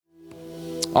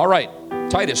All right,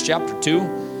 Titus chapter 2.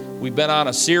 We've been on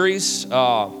a series. It's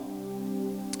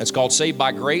called Saved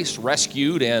by Grace,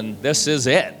 Rescued, and this is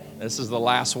it. This is the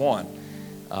last one.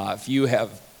 If you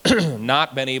have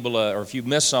not been able to, or if you've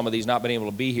missed some of these, not been able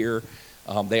to be here,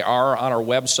 they are on our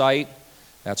website.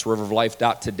 That's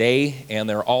riveroflife.today. And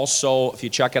they're also, if you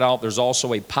check it out, there's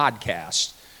also a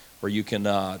podcast where you can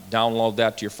download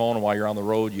that to your phone, and while you're on the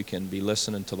road, you can be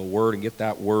listening to the Word and get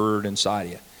that Word inside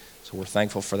of you. So we're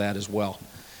thankful for that as well.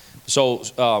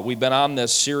 So we've been on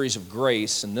this series of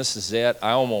grace, and this is it.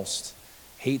 I almost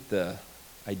hate the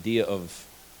idea of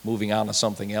moving on to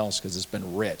something else because it's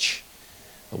been rich.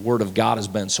 The Word of God has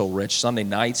been so rich. Sunday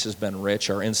nights has been rich.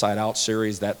 Our Inside Out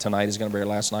series, that tonight is going to be our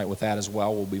last night with that as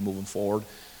well. We'll be moving forward.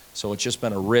 So it's just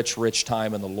been a rich, rich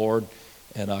time in the Lord.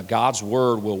 And God's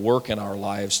Word will work in our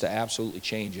lives to absolutely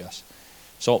change us.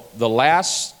 So the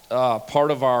last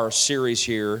part of our series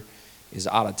here is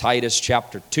out of Titus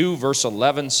chapter 2, verse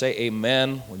 11. Say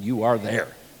amen when you are there.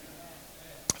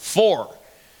 For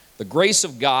the grace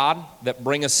of God that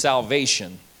bringeth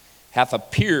salvation hath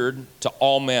appeared to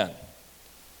all men.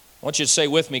 I want you to say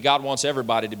with me, God wants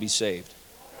everybody to be saved.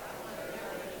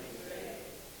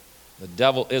 The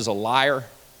devil is a liar.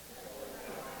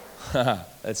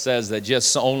 It says that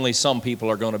just only some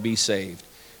people are going to be saved.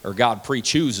 Or God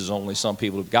pre-chooses only some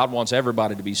people. God wants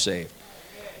everybody to be saved.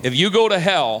 If you go to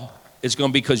hell, it's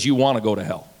going to be because you want to go to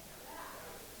hell.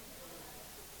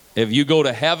 If you go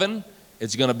to heaven,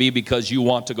 it's going to be because you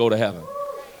want to go to heaven.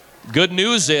 Good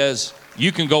news is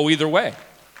you can go either way.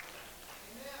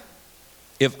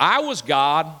 If I was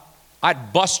God,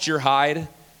 I'd bust your hide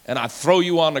and I'd throw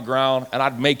you on the ground and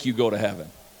I'd make you go to heaven.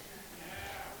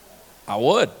 I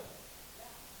would.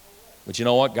 But you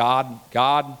know what?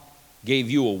 God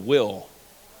gave you a will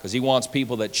because He wants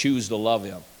people that choose to love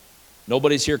Him.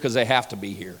 Nobody's here because they have to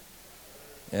be here.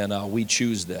 And we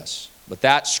choose this. But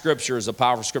that scripture is a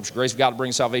powerful scripture. Grace of God to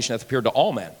bring salvation hath appeared to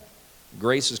all men.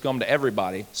 Grace has come to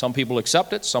everybody. Some people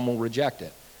accept it, some will reject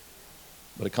it.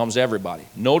 But it comes to everybody.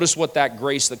 Notice what that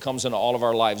grace that comes into all of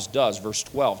our lives does. Verse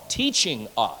 12, teaching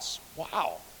us.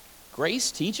 Wow.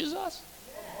 Grace teaches us?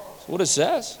 That's what it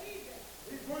says.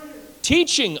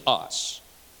 Teaching us.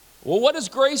 Well, what does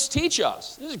grace teach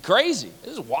us? This is crazy.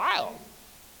 This is wild.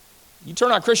 You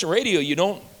turn on Christian radio, you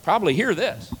don't probably hear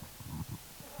this.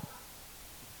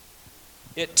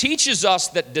 It teaches us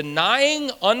that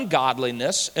denying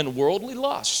ungodliness and worldly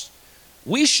lust,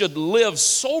 we should live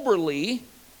soberly.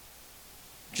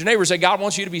 Your neighbor say, God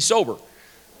wants you to be sober.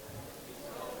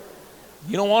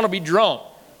 You don't want to be drunk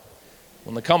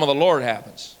when the come of the Lord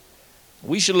happens.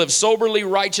 We should live soberly,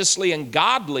 righteously, and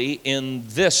godly in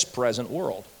this present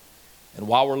world. And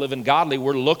while we're living godly,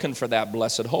 we're looking for that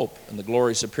blessed hope and the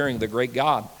glorious appearing of the great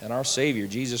God and our Savior,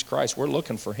 Jesus Christ. We're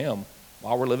looking for Him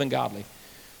while we're living godly,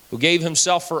 who gave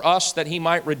Himself for us that He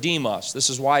might redeem us. This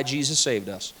is why Jesus saved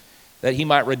us, that He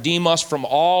might redeem us from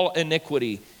all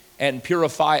iniquity and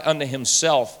purify unto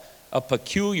Himself a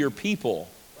peculiar people.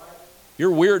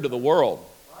 You're weird to the world.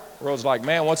 The world's like,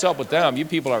 man, what's up with them? You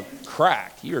people are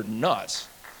crack. You're nuts.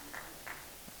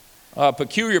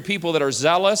 Peculiar people that are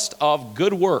zealous of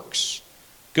good works.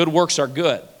 Good works are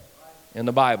good in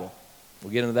the Bible.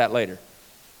 We'll get into that later.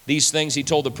 These things He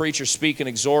told the preacher, speak and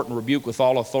exhort and rebuke with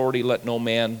all authority. Let no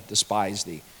man despise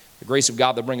thee. The grace of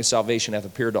God that bringeth salvation hath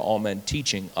appeared to all men,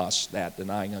 teaching us that,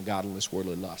 denying ungodliness,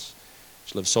 worldly lust,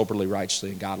 to live soberly, righteously,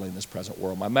 and godly in this present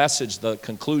world. My message, the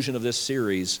conclusion of this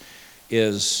series,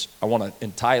 is I want to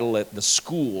entitle it The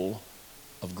School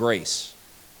of Grace.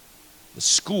 The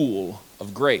School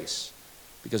of Grace.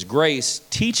 Because grace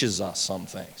teaches us some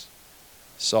things.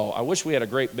 So I wish we had a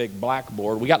great big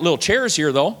blackboard. We got little chairs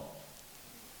here though.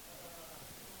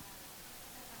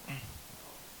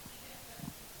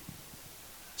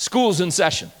 School's in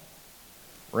session.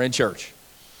 We're in church.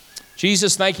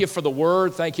 Jesus, thank You for the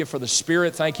Word. Thank You for the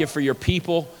Spirit. Thank You for Your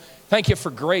people. Thank You for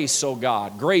grace, oh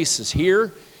God. Grace is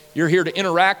here. You're here to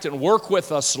interact and work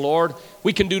with us, Lord.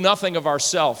 We can do nothing of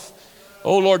ourselves.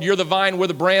 Oh, Lord, You're the vine, we're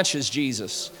the branches,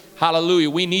 Jesus. Hallelujah.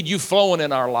 We need You flowing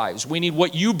in our lives. We need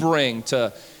what You bring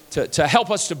to help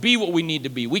us to be what we need to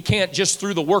be. We can't just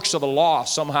through the works of the law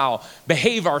somehow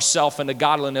behave ourselves into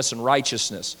godliness and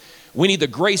righteousness. We need the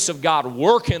grace of God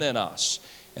working in us.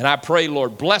 And I pray,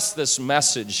 Lord, bless this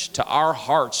message to our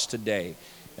hearts today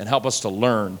and help us to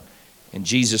learn. In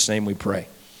Jesus' name we pray.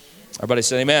 Everybody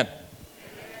say amen.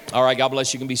 All right, God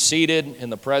bless you. You can be seated in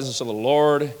the presence of the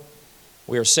Lord.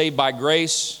 We are saved by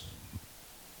grace.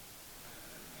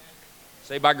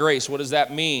 Saved by grace. What does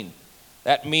that mean?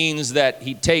 That means that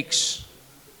He takes,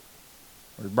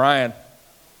 where's Brian?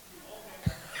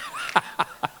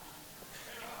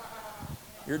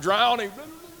 You're drowning.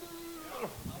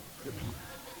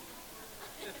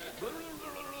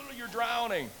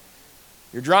 drowning.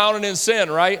 You're drowning in sin,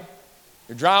 right?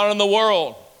 You're drowning in the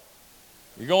world.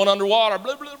 You're going underwater.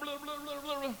 Blah, blah, blah, blah,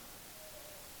 blah, blah.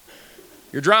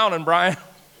 You're drowning, Brian.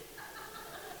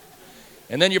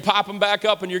 And then you're popping back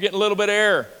up and you're getting a little bit of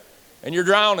air and you're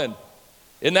drowning.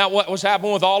 Isn't that what was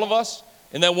happening with all of us?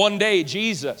 And then one day,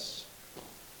 Jesus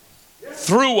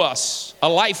threw us a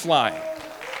lifeline.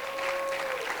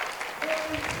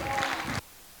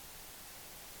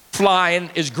 Lifeline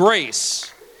is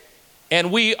grace.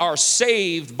 And we are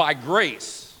saved by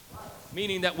grace.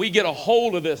 Meaning that we get a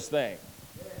hold of this thing.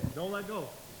 Don't let go.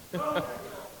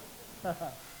 Can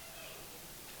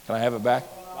I have it back?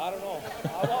 I don't know.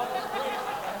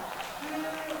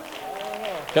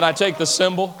 Can I take the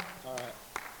symbol? All right.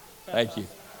 Thank you.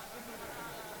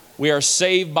 We are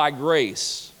saved by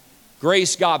grace.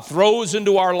 Grace God throws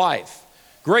into our life.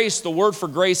 Grace, the word for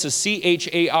grace is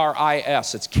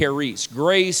C-H-A-R-I-S. It's charis.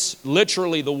 Grace,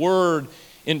 literally the word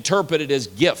interpreted as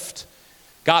gift.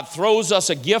 God throws us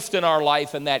a gift in our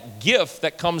life, and that gift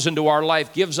that comes into our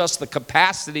life gives us the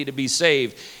capacity to be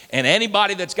saved. And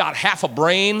anybody that's got half a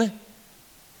brain,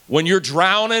 when you're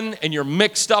drowning and you're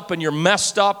mixed up and you're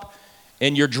messed up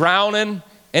and you're drowning,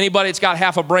 anybody that's got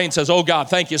half a brain says, oh God,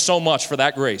 thank you so much for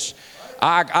that grace.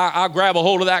 I'll grab a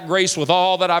hold of that grace with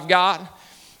all that I've got.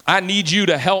 I need you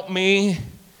to help me.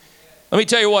 Let me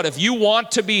tell you what, if you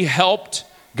want to be helped,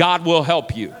 God will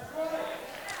help you.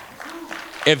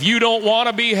 If you don't want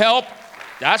to be helped,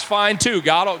 that's fine too.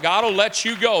 God will let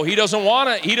you go. He doesn't want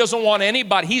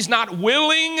anybody. He's not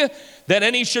willing that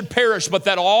any should perish, but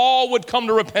that all would come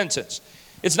to repentance.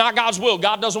 It's not God's will.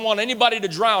 God doesn't want anybody to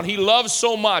drown. He loves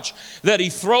so much that he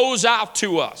throws out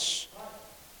to us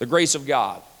the grace of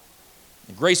God.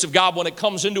 The grace of God, when it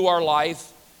comes into our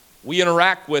life, we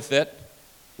interact with it.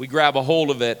 We grab a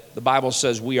hold of it. The Bible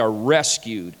says we are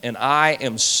rescued, and I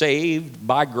am saved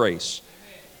by grace.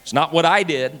 It's not what I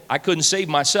did. I couldn't save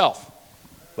myself.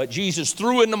 But Jesus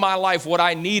threw into my life what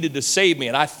I needed to save me.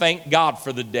 And I thank God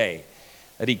for the day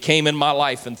that he came in my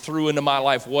life and threw into my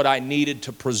life what I needed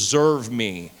to preserve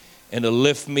me and to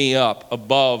lift me up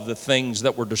above the things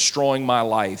that were destroying my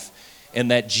life.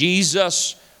 And that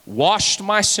Jesus washed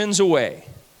my sins away,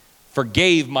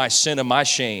 forgave my sin and my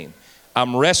shame.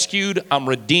 I'm rescued, I'm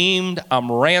redeemed,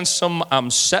 I'm ransomed, I'm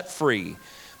set free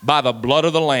by the blood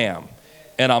of the Lamb.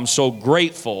 And I'm so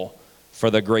grateful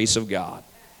for the grace of God.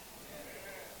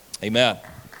 Amen.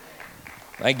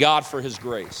 Thank God for his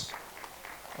grace.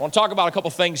 I want to talk about a couple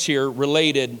things here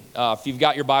related. If you've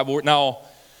got your Bible. Now,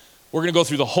 we're going to go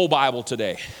through the whole Bible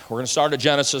today. We're going to start at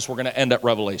Genesis. We're going to end at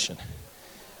Revelation.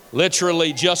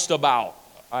 Literally just about.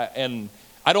 And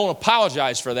I don't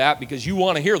apologize for that because you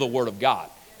want to hear the Word of God.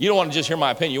 You don't want to just hear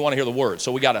my opinion. You want to hear the Word.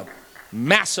 So we got a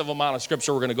massive amount of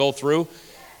Scripture we're going to go through.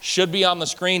 Should be on the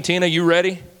screen. Tina, you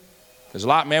ready? There's a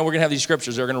lot, man. We're going to have these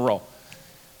scriptures. They're going to roll.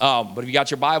 But if you got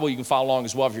your Bible, you can follow along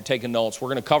as well if you're taking notes. We're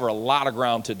going to cover a lot of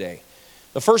ground today.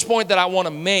 The first point that I want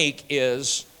to make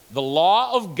is the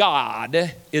law of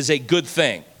God is a good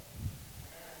thing.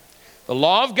 The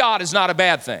law of God is not a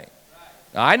bad thing.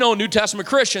 Now, I know New Testament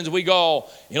Christians, we go,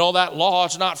 that law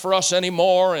is not for us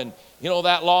anymore. And,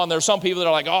 that law. And there's some people that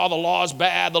are like, oh, the law is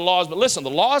bad. But listen,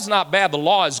 the law is not bad. The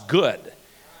law is good.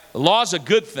 The law is a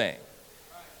good thing.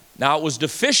 Now, it was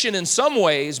deficient in some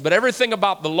ways, but everything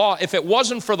about the law, if it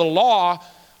wasn't for the law,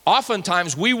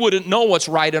 oftentimes we wouldn't know what's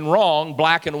right and wrong,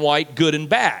 black and white, good and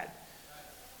bad.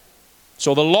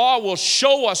 So the law will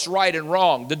show us right and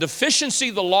wrong. The deficiency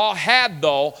the law had,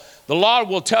 though, the law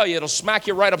will tell you, it'll smack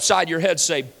you right upside your head,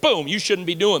 say, boom, you shouldn't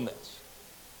be doing this.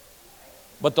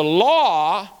 But the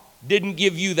law didn't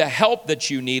give you the help that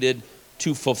you needed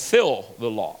to fulfill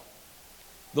the law.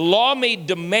 The law made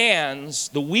demands.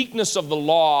 The weakness of the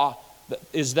law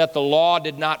is that the law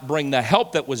did not bring the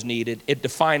help that was needed. It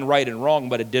defined right and wrong,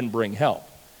 but it didn't bring help.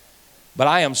 But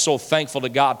I am so thankful to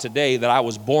God today that I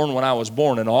was born when I was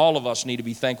born, and all of us need to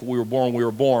be thankful we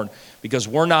were born, because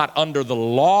we're not under the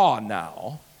law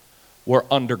now. We're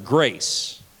under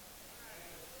grace.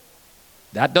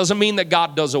 That doesn't mean that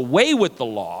God does away with the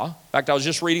law. In fact, I was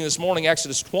just reading this morning,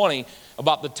 Exodus 20,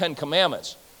 about the 10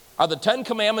 Commandments. Are the 10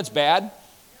 Commandments bad?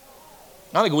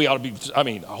 I think we ought to be,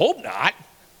 I hope not.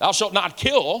 Thou shalt not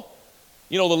kill.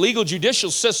 The legal judicial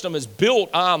system is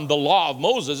built on the law of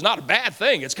Moses. It's not a bad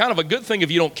thing. It's kind of a good thing if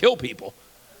you don't kill people.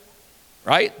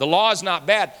 Right? The law is not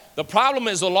bad. The problem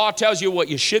is the law tells you what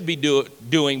you should be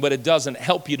doing, but it doesn't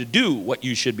help you to do what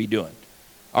you should be doing.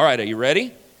 All right, are you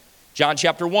ready? John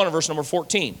chapter 1 verse number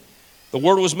 14. The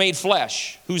Word was made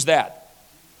flesh. Who's that?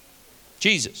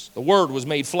 Jesus. The Word was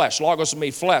made flesh. Logos was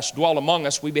made flesh, dwelt among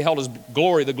us. We beheld his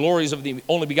glory, the glories of the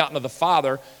only begotten of the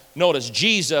Father. Notice,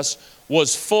 Jesus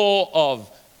was full of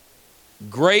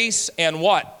Grace and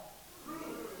what?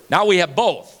 Now we have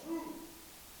both.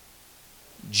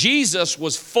 Jesus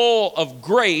was full of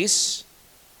grace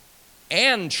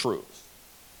and truth.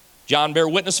 John bare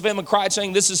witness of him and cried,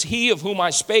 saying, This is he of whom I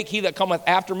spake. He that cometh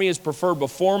after me is preferred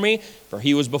before me, for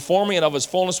he was before me, and of his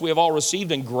fullness we have all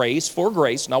received in grace for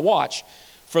grace. Now watch.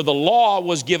 For the law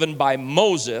was given by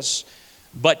Moses,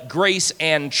 but grace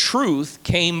and truth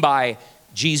came by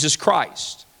Jesus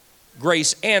Christ.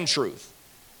 Grace and truth.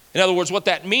 In other words, what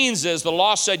that means is the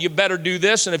law said you better do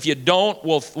this, and if you don't,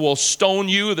 we'll stone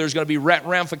you. There's going to be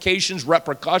ramifications,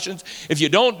 repercussions if you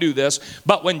don't do this.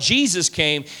 But when Jesus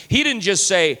came, he didn't just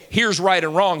say, here's right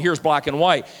and wrong, here's black and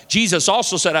white. Jesus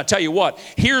also said, I tell you what,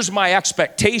 here's my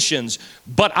expectations,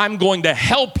 but I'm going to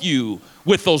help you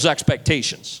with those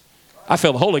expectations. I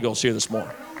feel the Holy Ghost here this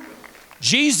morning.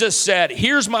 Jesus said,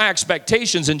 here's my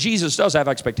expectations, and Jesus does have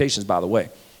expectations, by the way.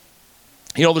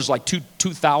 You know, there's like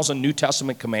 2,000 New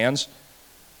Testament commands.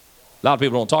 A lot of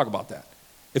people don't talk about that.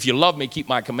 If you love me, keep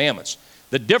my commandments.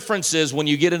 The difference is when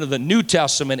you get into the New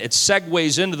Testament, it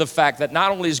segues into the fact that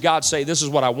not only does God say, this is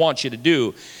what I want you to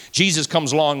do, Jesus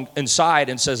comes along inside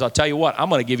and says, I'll tell you what, I'm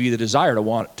going to give you the desire to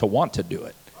want to do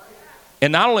it.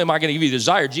 And not only am I going to give you the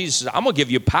desire, Jesus says, I'm going to give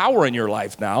you power in your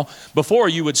life now. Before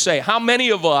you would say, how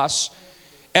many of us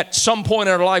at some point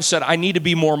in our life said, I need to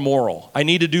be more moral. I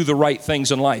need to do the right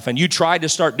things in life. And you tried to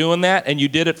start doing that, and you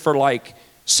did it for like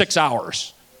 6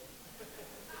 hours.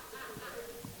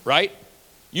 Right?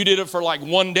 You did it for like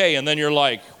one day, and then you're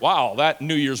like, wow, that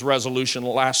New Year's resolution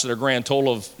lasted a grand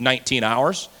total of 19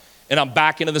 hours, and I'm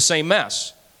back into the same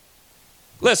mess.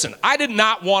 Listen, I did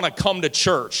not want to come to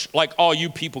church like all you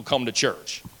people come to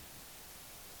church.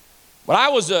 When I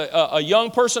was a young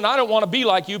person, I didn't want to be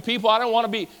like you people. I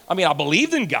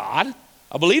believed in God.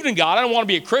 I didn't want to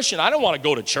be a Christian. I didn't want to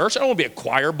go to church. I don't want to be a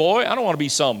choir boy. I don't want to be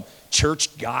some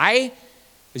church guy.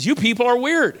 Because you people are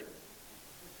weird.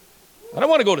 I don't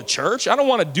want to go to church. I don't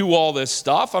want to do all this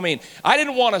stuff. I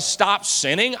didn't want to stop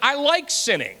sinning. I liked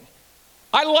sinning.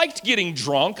 I liked getting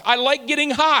drunk. I liked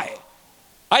getting high.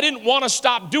 I didn't want to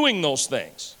stop doing those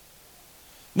things.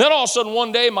 And then all of a sudden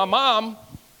one day my mom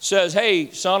says,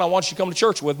 hey, son, I want you to come to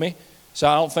church with me. So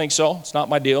I don't think so. It's not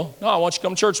my deal. No, I want you to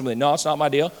come to church with me. No, it's not my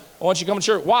deal. I want you to come to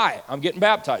church. Why? I'm getting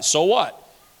baptized. So what?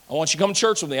 I want you to come to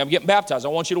church with me. I'm getting baptized. I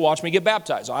want you to watch me get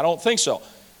baptized. I don't think so.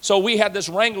 So we had this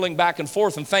wrangling back and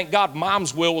forth, and thank God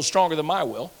mom's will was stronger than my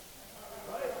will.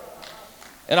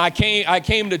 And I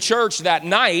came to church that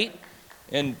night,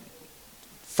 and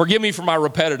forgive me for my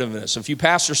repetitiveness. If you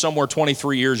pastor somewhere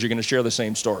 23 years, you're going to share the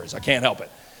same stories. I can't help it.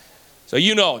 So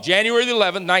you know, January the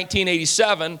 11th,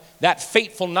 1987, that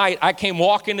fateful night, I came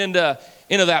walking into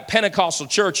that Pentecostal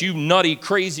church, you nutty,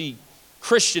 crazy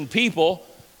Christian people,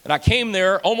 and I came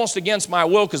there almost against my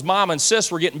will because mom and sis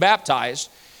were getting baptized.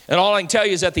 And all I can tell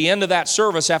you is at the end of that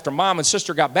service, after mom and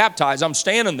sister got baptized, I'm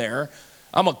standing there.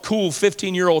 I'm a cool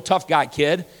 15-year-old tough guy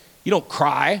kid. You don't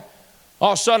cry.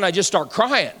 All of a sudden, I just start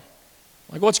crying.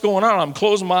 Like, what's going on? I'm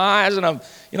closing my eyes, and I'm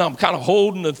kind of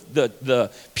holding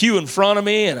the pew in front of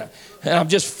me, and I'm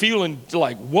just feeling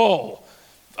like, whoa.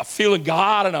 I'm feeling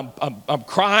God, and I'm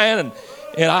crying,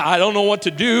 and I don't know what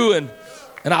to do, and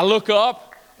I look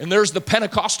up, and there's the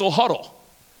Pentecostal huddle.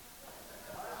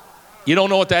 You don't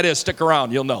know what that is? Stick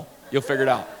around. You'll know. You'll figure it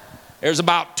out. There's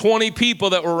about 20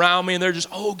 people that were around me, and they're just,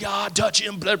 oh, God, touch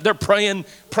him. They're praying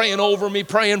over me,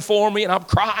 praying for me, and I'm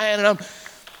crying,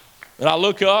 and I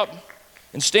look up.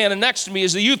 And standing next to me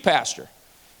is the youth pastor.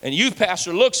 And the youth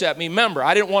pastor looks at me. Remember,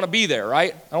 I didn't want to be there,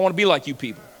 right? I don't want to be like you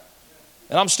people.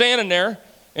 And I'm standing there,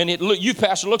 and the youth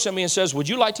pastor looks at me and says, would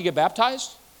you like to get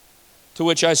baptized? To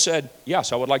which I said,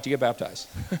 yes, I would like to get baptized.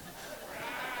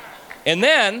 And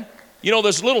then,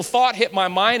 this little thought hit my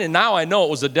mind, and now I know it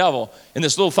was the devil. And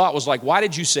this little thought was like, why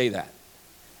did you say that?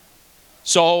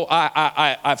 So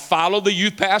I followed the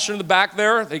youth pastor in the back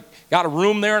there. They got a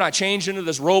room there, and I changed into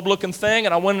this robe-looking thing,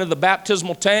 and I went into the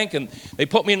baptismal tank, and they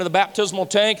put me into the baptismal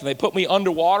tank, and they put me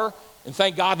underwater, and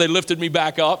thank God they lifted me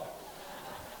back up.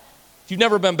 If you've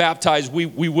never been baptized, we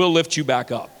will lift you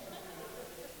back up.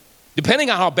 Depending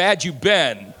on how bad you've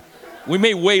been, we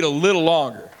may wait a little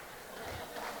longer.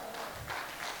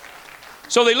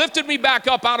 So they lifted me back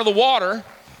up out of the water,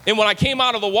 and when I came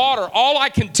out of the water, all I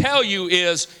can tell you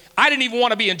is I didn't even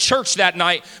want to be in church that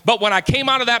night, but when I came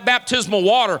out of that baptismal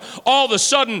water, all of a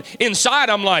sudden inside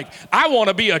I'm like, I want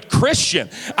to be a Christian.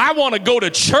 I want to go to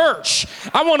church.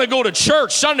 I want to go to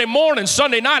church Sunday morning,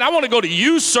 Sunday night. I want to go to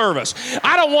youth service.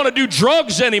 I don't want to do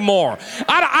drugs anymore.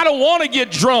 I don't want to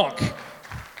get drunk.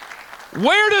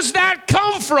 Where does that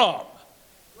come from?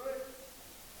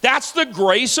 That's the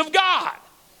grace of God.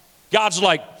 God's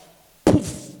like,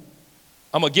 poof,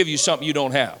 I'm going to give you something you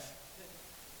don't have.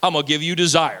 I'm going to give you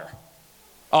desire.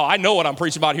 Oh, I know what I'm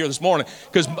preaching about here this morning,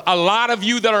 because a lot of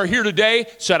you that are here today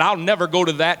said, I'll never go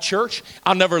to that church.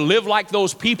 I'll never live like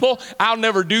those people. I'll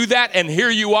never do that. And here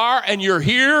you are, and you're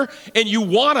here, and you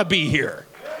want to be here.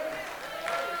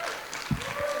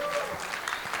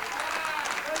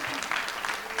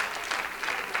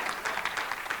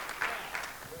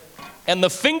 And the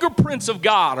fingerprints of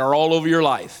God are all over your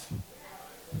life.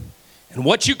 And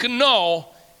what you can know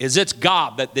is it's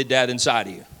God that did that inside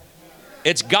of you.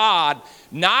 It's God.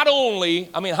 Not only,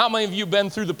 how many of you have been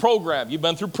through the program? You've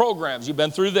been through programs. You've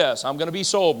been through this. I'm going to be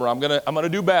sober. I'm going to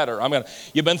do better.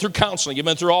 You've been through counseling. You've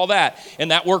been through all that.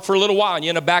 And that worked for a little while, and you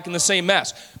end up back in the same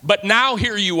mess. But now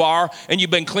here you are, and you've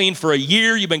been clean for a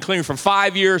year. You've been clean for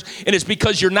 5 years. And it's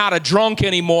because you're not a drunk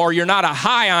anymore. You're not a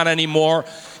high on anymore.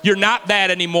 You're not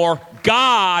that anymore.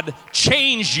 God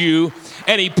changed you,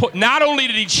 and not only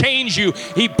did he change you,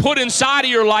 he put inside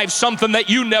of your life something that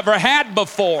you never had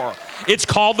before. It's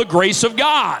called the grace of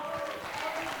God.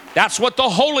 That's what the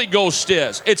Holy Ghost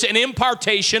is. It's an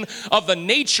impartation of the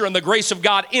nature and the grace of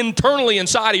God internally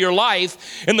inside of your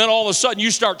life, and then all of a sudden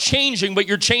you start changing, but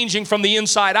you're changing from the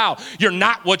inside out. You're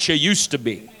not what you used to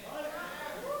be.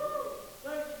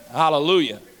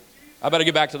 Hallelujah. I better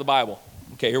get back to the Bible.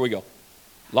 Okay, here we go.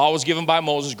 Law was given by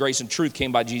Moses, grace and truth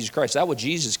came by Jesus Christ. That's what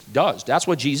Jesus does. That's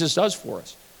what Jesus does for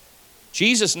us.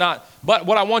 But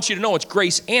what I want you to know, it's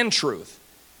grace and truth.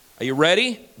 Are you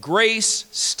ready? Grace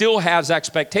still has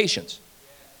expectations.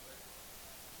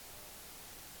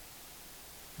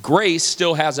 Grace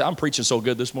still has, I'm preaching so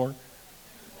good this morning.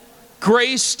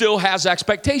 Grace still has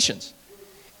expectations.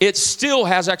 It still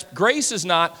has, grace is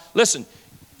not, listen,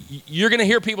 you're going to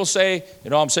hear people say,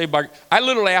 I'm saved by, I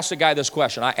literally asked a guy this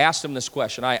question. I asked him this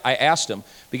question. I asked him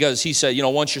because he said,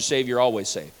 once you're saved, you're always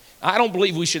saved. I don't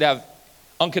believe we should have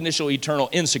unconditional eternal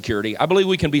insecurity. I believe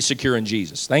we can be secure in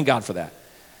Jesus. Thank God for that.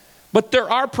 But there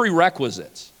are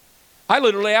prerequisites. I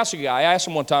literally asked a guy, I asked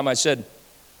him one time, I said,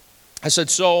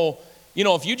 so,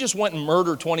 if you just went and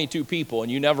murdered 22 people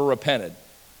and you never repented,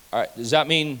 all right, does that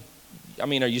mean, are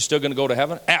you still going to go to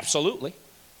heaven? Absolutely.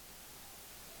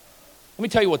 Let me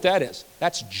tell you what that is.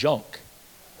 That's junk.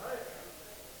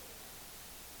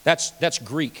 That's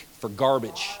Greek for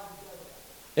garbage.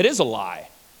 It is a lie.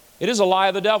 It is a lie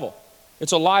of the devil.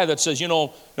 It's a lie that says,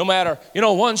 no matter,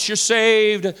 once you're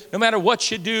saved, no matter what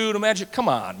you do, come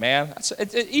on, man.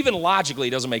 Even logically,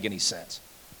 it doesn't make any sense.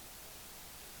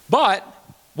 But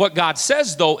what God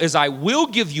says, though, is I will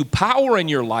give you power in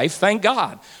your life, thank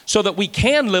God, so that we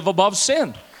can live above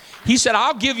sin. He said,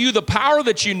 I'll give you the power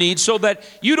that you need so that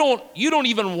you don't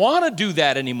even want to do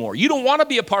that anymore. You don't want to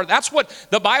be a part of. That's what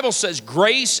the Bible says.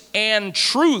 Grace and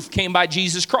truth came by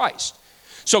Jesus Christ.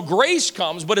 So grace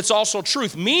comes, but it's also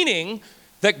truth, meaning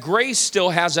that grace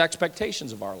still has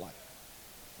expectations of our life.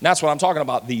 And that's what I'm talking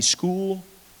about, the school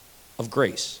of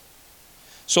grace.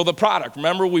 So the product,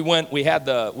 remember we had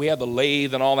the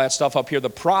lathe and all that stuff up here.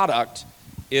 The product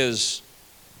is,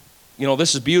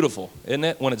 this is beautiful, isn't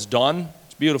it? When it's done,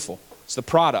 it's beautiful. It's the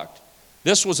product.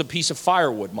 This was a piece of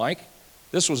firewood, Mike.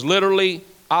 This was literally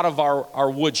out of our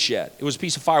wood shed. It was a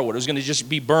piece of firewood. It was going to just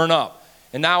be burned up.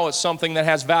 And now it's something that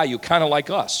has value, kind of like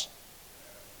us.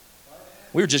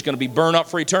 We were just going to be burned up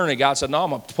for eternity. God said, no, I'm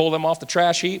going to pull them off the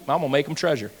trash heap. I'm going to make them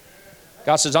treasure.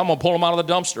 God says, I'm going to pull them out of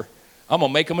the dumpster. I'm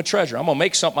going to make them a treasure. I'm going to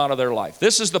make something out of their life.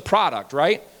 This is the product,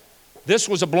 right? This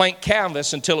was a blank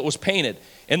canvas until it was painted.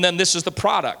 And then this is the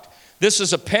product. This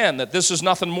is a pen, that this is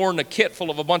nothing more than a kit full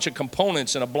of a bunch of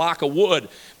components and a block of wood.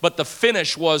 But the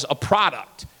finish was a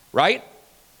product, right?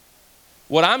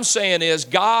 What I'm saying is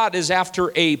God is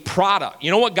after a product.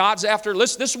 You know what God's after?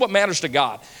 Listen, this is what matters to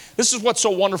God. This is what's so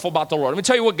wonderful about the Lord. Let me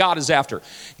tell you what God is after.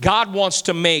 God wants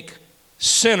to make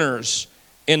sinners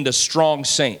into strong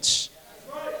saints.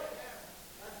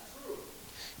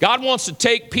 God wants to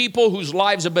take people whose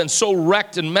lives have been so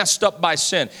wrecked and messed up by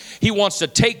sin. He wants to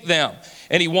take them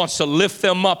and he wants to lift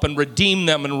them up and redeem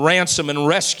them and ransom and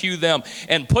rescue them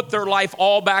and put their life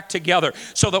all back together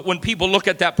so that when people look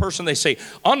at that person, they say,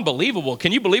 unbelievable.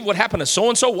 Can you believe what happened to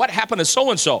so-and-so? What happened to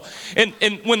so-and-so? And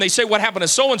when they say what happened to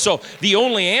so-and-so, the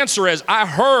only answer is, I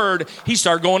heard he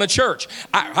started going to church.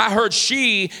 I heard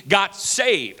she got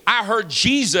saved. I heard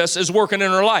Jesus is working in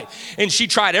her life. And she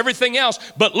tried everything else,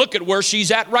 but look at where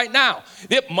she's at right now.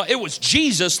 It was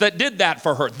Jesus that did that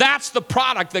for her. That's the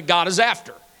product that God is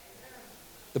after.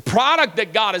 The product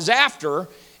that God is after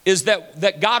is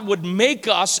that God would make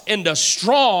us into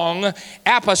strong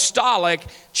apostolic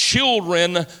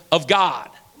children of God.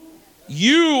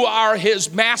 You are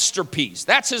his masterpiece.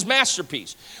 That's his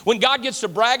masterpiece. When God gets to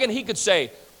bragging, he could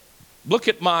say, look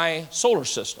at my solar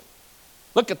system.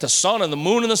 Look at the sun and the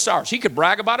moon and the stars. He could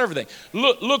brag about everything.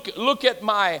 Look at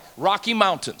my Rocky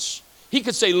Mountains. He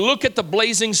could say, look at the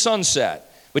blazing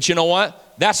sunset. But you know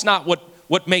what? That's not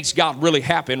what makes God really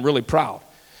happy and really proud.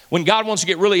 When God wants to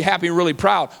get really happy and really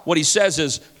proud, what he says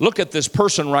is, look at this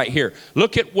person right here.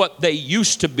 Look at what they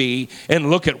used to be and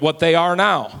look at what they are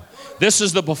now. This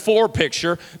is the before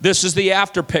picture. This is the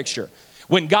after picture.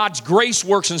 When God's grace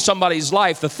works in somebody's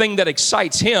life, the thing that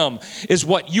excites him is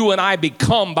what you and I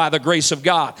become by the grace of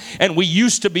God. And we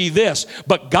used to be this,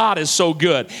 but God is so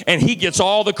good. And he gets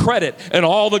all the credit and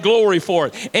all the glory for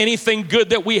it. Anything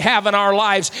good that we have in our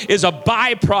lives is a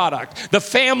byproduct. The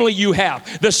family you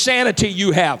have, the sanity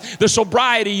you have, the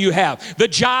sobriety you have, the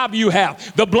job you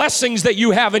have, the blessings that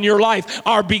you have in your life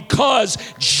are because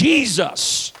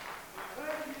Jesus.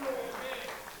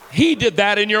 He did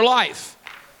that in your life.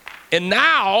 And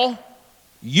now,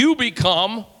 you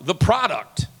become the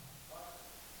product.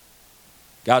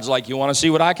 God's like, you want to see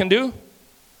what I can do?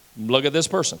 Look at this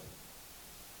person.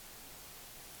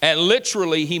 And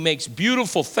literally, he makes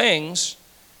beautiful things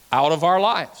out of our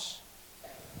lives.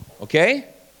 Okay?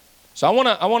 So I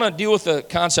want to deal with the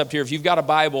concept here. If you've got a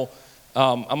Bible,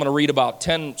 I'm going to read about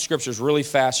 10 scriptures really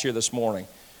fast here this morning.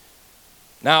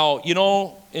 Now, you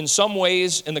know, in some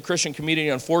ways in the Christian community,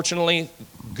 unfortunately,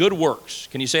 good works.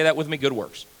 Can you say that with me? Good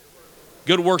works.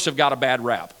 Good works have got a bad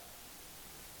rap.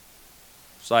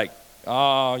 It's like,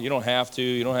 you don't have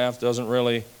to, doesn't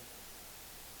really.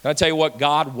 Can I tell you what?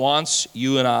 God wants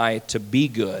you and I to be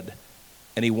good,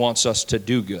 and he wants us to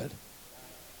do good.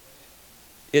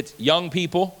 It's young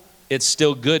people, it's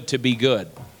still good to be good.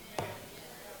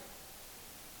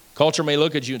 Culture may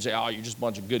look at you and say, oh, you're just a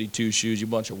bunch of goody two-shoes, you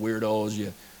bunch of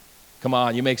weirdos, come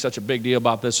on, you make such a big deal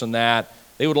about this and that.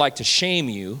 They would like to shame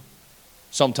you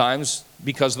sometimes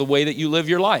because of the way that you live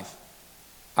your life.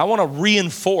 I want to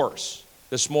reinforce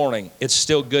this morning, it's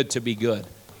still good to be good.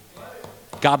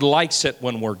 God likes it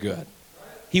when we're good.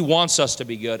 He wants us to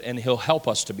be good, and he'll help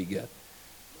us to be good.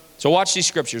 So watch these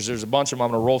scriptures. There's a bunch of them.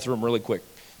 I'm going to roll through them really quick.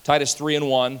 Titus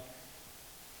 3:1.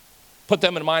 Put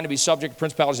them in mind to be subject to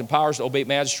principalities and powers, to obey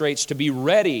magistrates, to be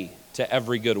ready to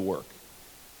every good work.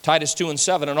 Titus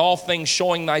 2:7, in all things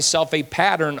showing thyself a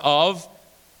pattern of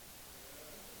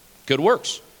good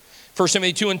works. 1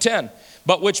 Timothy 2:10,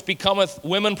 but which becometh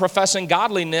women professing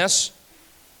godliness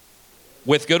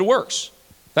with good works.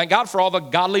 Thank God for all the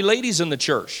godly ladies in the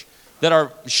church that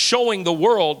are showing the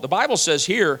world, the Bible says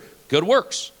here, good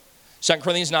works. 2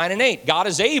 Corinthians 9:8, God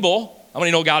is able. How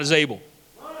many know God is able?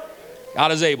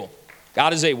 God is able.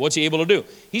 God is able. What's he able to do?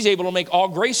 He's able to make all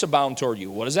grace abound toward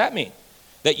you. What does that mean?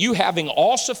 That you having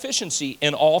all sufficiency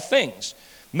in all things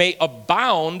may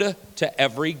abound to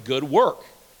every good work.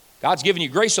 God's given you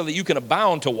grace so that you can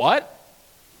abound to what?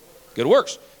 Good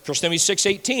works. 1 Timothy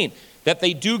 6:18, that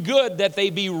they do good, that they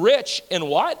be rich in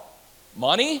what?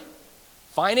 Money,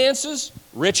 finances,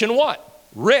 rich in what?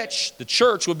 Rich, the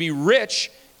church would be rich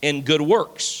in good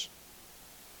works.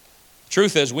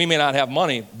 Truth is, we may not have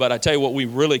money, but I tell you what we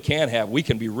really can have. We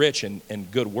can be rich in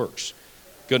good works.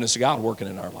 Goodness of God working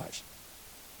in our lives,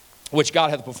 which God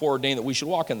hath before ordained that we should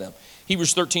walk in them.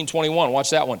 Hebrews 13:21, watch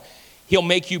that one. He'll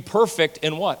make you perfect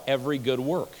in what? Every good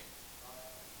work,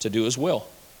 to do his will.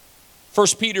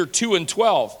 1 Peter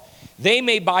 2:12, they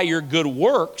may by your good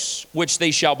works, which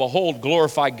they shall behold,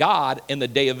 glorify God in the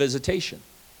day of visitation.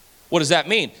 What does that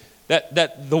mean?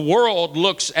 That the world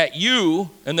looks at you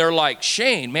and they're like,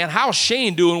 Shane, man, how's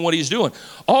Shane doing what he's doing?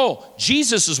 Oh,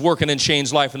 Jesus is working in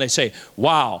Shane's life. And they say,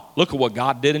 wow, look at what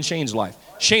God did in Shane's life.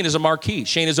 Shane is a marquee.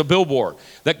 Shane is a billboard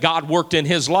that God worked in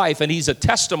his life, and he's a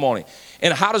testimony.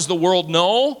 And how does the world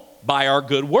know? By our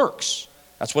good works.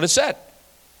 That's what it said.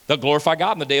 They'll glorify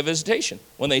God in the day of visitation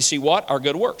when they see what? Our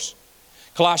good works.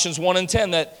 Colossians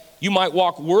 1:10, that you might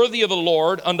walk worthy of the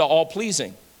Lord unto all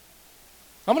pleasing.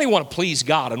 How many want to please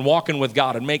God and walk in with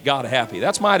God and make God happy?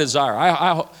 That's my desire.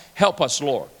 I help us,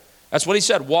 Lord. That's what he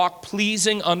said. Walk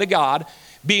pleasing unto God,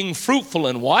 being fruitful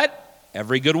in what?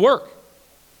 Every good work.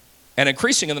 And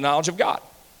increasing in the knowledge of God.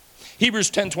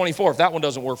 Hebrews 10:24, if that one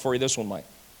doesn't work for you, this one might.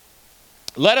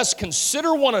 Let us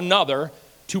consider one another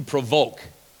to provoke.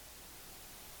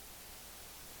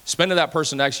 Spend to that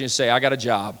person next to you and say, I got a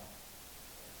job.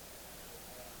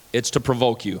 It's to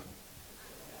provoke you.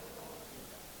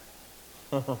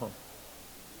 To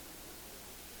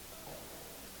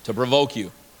provoke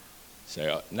you.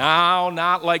 Say, no,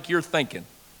 not like you're thinking.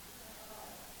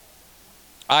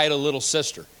 I had a little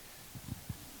sister,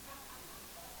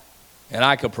 and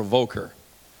I could provoke her.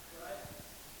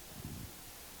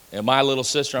 And my little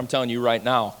sister, I'm telling you right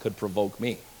now, could provoke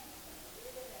me.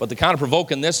 But the kind of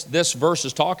provoking this verse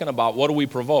is talking about, what do we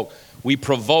provoke? We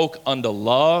provoke unto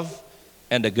love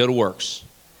and to good works.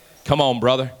 Come on,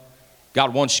 brother.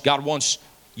 God wants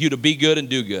you to be good and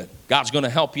do good. God's going to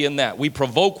help you in that. We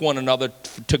provoke one another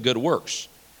to good works.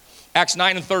 Acts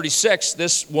 9:36,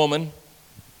 this woman,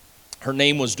 her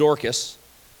name was Dorcas.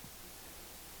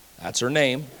 That's her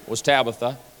name, was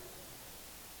Tabitha.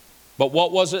 But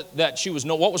what was it that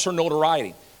what was her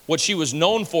notoriety? What she was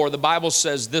known for, the Bible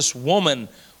says this woman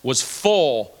was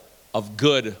full of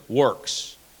good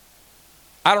works.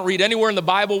 I don't read anywhere in the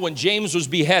Bible when James was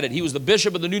beheaded. He was the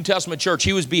bishop of the New Testament church.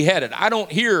 He was beheaded. I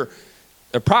don't hear,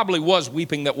 there probably was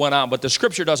weeping that went on, but the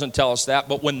scripture doesn't tell us that.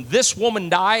 But when this woman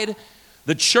died,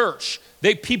 the church,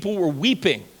 people were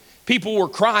weeping. People were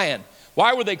crying.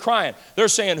 Why were they crying? They're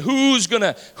saying, who's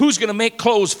gonna make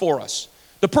clothes for us?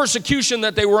 The persecution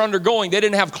that they were undergoing, they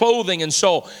didn't have clothing, and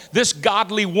so this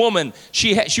godly woman,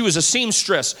 she was a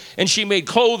seamstress, and she made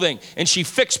clothing, and she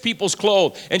fixed people's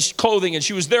clothing, and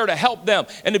she was there to help them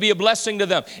and to be a blessing to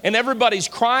them. And everybody's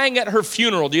crying at her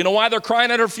funeral. Do you know why they're crying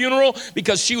at her funeral?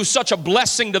 Because she was such a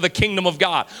blessing to the kingdom of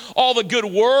God. All the good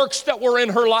works that were in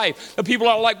her life, the people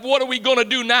are like, what are we going to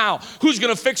do now? Who's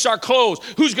going to fix our clothes?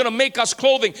 Who's going to make us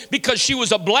clothing? Because she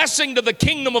was a blessing to the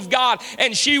kingdom of God,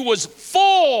 and she was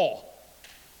full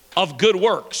of good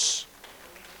works.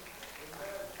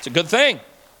 It's a good thing.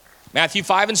 Matthew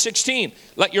 5:16.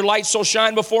 Let your light so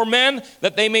shine before men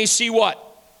that they may see what?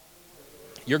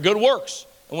 Your good works.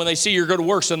 And when they see your good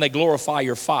works, then they glorify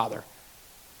your Father,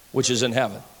 which is in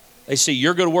heaven. They see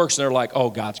your good works and they're like, oh,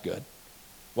 God's good.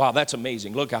 Wow, that's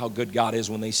amazing. Look how good God is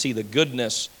when they see the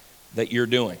goodness that you're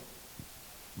doing.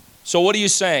 So what are you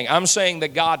saying? I'm saying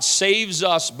that God saves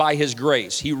us by his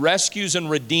grace. He rescues and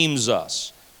redeems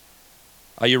us.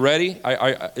 Are you ready?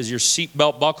 Is your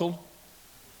seatbelt buckled?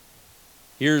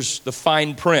 Here's the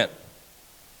fine print.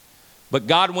 But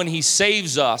God, when he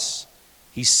saves us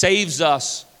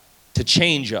to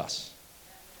change us.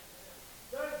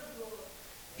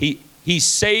 He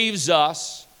saves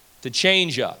us to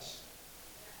change us.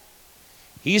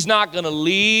 He's not going to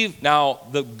leave. Now,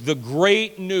 the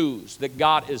great news that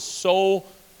God is so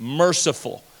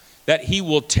merciful that he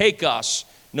will take us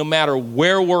no matter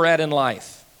where we're at in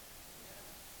life.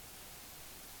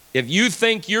 If you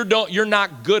think you're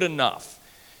not good enough,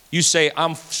 you say,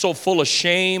 I'm so full of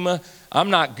shame, I'm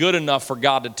not good enough for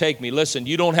God to take me. Listen,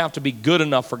 you don't have to be good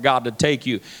enough for God to take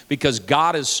you, because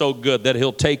God is so good that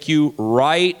he'll take you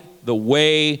right the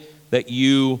way that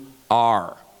you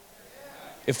are.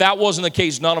 If that wasn't the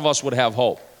case, none of us would have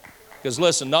hope. Because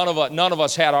listen, none of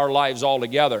us had our lives all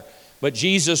together. But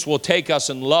Jesus will take us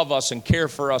and love us and care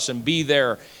for us and be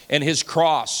there. And his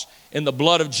cross and the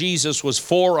blood of Jesus was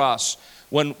for us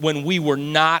when we were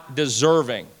not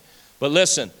deserving. But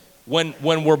listen, when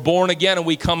we're born again and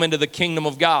we come into the kingdom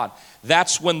of God,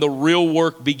 that's when the real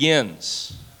work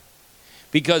begins.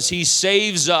 Because he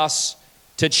saves us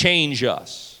to change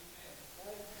us.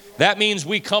 That means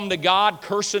we come to God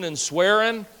cursing and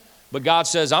swearing, but God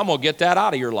says, I'm going to get that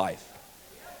out of your life.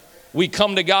 We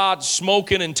come to God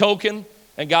smoking and toking,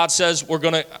 and God says, I'm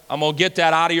going to get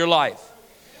that out of your life.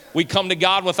 We come to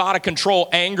God with out of control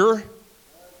anger.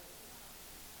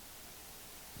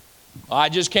 I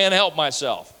just can't help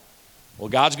myself. Well,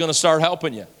 God's going to start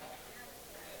helping you.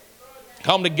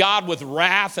 Come to God with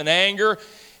wrath and anger,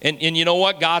 and you know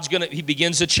what? He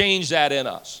begins to change that in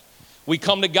us. We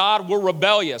come to God, we're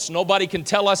rebellious. Nobody can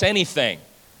tell us anything.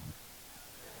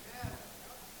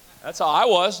 That's how I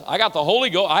was. I got the Holy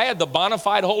Ghost. I had the bona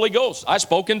fide Holy Ghost. I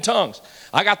spoke in tongues.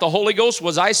 I got the Holy Ghost.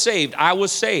 Was I saved? I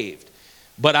was saved.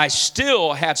 But I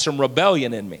still had some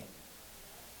rebellion in me.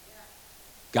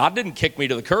 God didn't kick me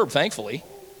to the curb, thankfully.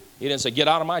 He didn't say, get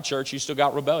out of my church. You still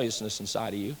got rebelliousness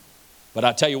inside of you. But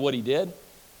I tell you what he did.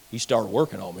 He started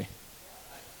working on me.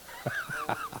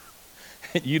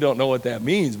 You don't know what that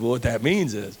means, but what that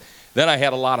means is then I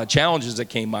had a lot of challenges that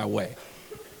came my way.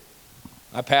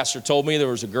 My pastor told me there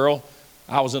was a girl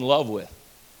I was in love with.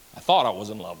 I thought I was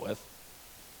in love with.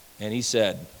 And he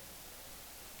said,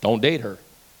 don't date her.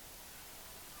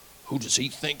 Who does he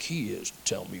think he is to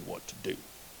tell me what to do?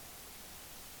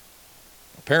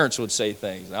 My parents would say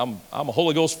things. I'm a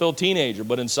Holy Ghost-filled teenager,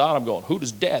 but inside I'm going, who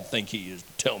does Dad think he is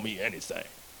to tell me anything?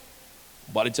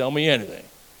 Nobody tell me anything.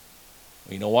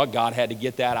 You know what? God had to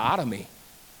get that out of me.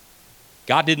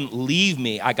 God didn't leave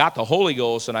me. I got the Holy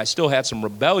Ghost, and I still had some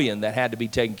rebellion that had to be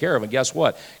taken care of. And guess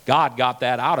what? God got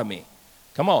that out of me.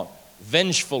 Come on.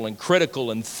 Vengeful and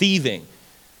critical and thieving.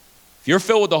 If you're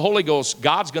filled with the Holy Ghost,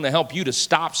 God's going to help you to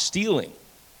stop stealing.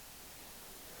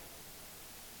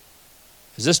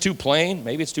 Is this too plain?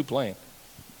 Maybe it's too plain.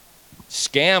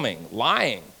 Scamming,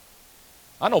 lying.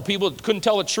 I know people that couldn't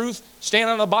tell the truth,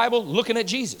 standing on the Bible, looking at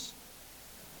Jesus.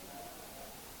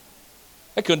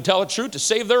 They couldn't tell the truth to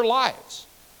save their lives.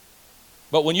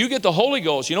 But when you get the Holy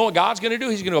Ghost, you know what God's going to do?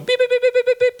 He's going to go beep, beep, beep, beep,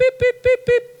 beep, beep, beep, beep, beep,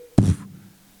 beep.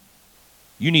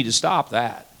 You need to stop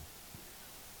that.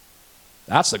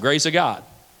 That's the grace of God.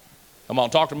 Come on,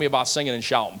 talk to me about singing and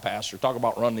shouting, Pastor. Talk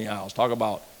about running the aisles. Talk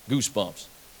about goosebumps.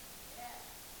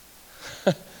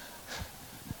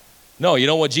 No, you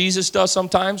know what Jesus does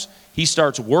sometimes? He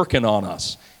starts working on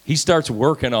us. He starts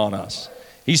working on us.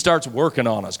 He starts working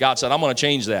on us. God said, I'm going to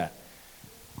change that.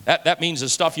 That means the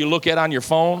stuff you look at on your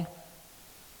phone.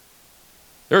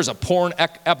 There's a porn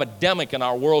epidemic in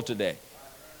our world today.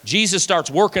 Jesus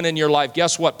starts working in your life.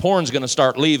 Guess what? Porn's going to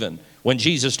start leaving when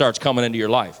Jesus starts coming into your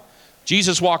life.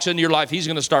 Jesus walks into your life. He's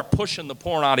going to start pushing the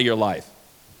porn out of your life.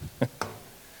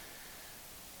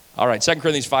 All right, 2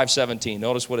 Corinthians 5:17.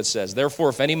 Notice what it says. Therefore,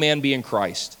 if any man be in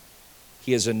Christ,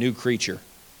 he is a new creature.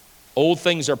 Old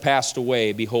things are passed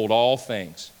away. Behold, all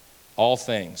things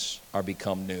are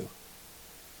become new.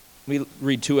 Let me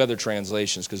read two other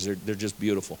translations because they're just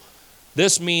beautiful.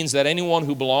 This means that anyone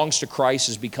who belongs to Christ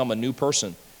has become a new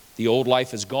person. The old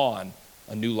life is gone.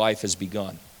 A new life has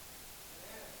begun.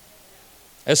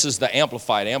 This is the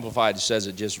Amplified. Amplified says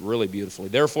it just really beautifully.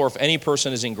 Therefore, if any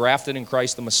person is engrafted in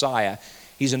Christ the Messiah,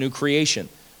 he's a new creation,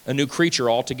 a new creature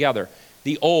altogether.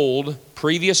 The old,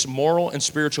 previous moral and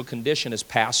spiritual condition has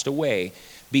passed away.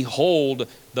 Behold,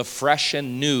 the fresh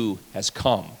and new has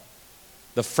come.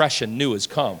 The fresh and new has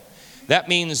come. That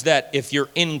means that if you're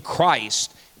in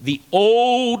Christ, the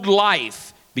old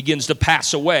life begins to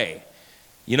pass away.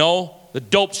 You know, the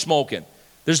dope smoking.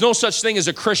 There's no such thing as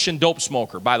a Christian dope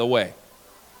smoker, by the way.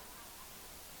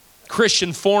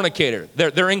 Christian fornicator.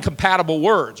 They're incompatible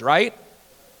words, right?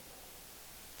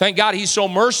 Thank God he's so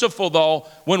merciful, though,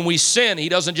 when we sin, he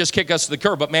doesn't just kick us to the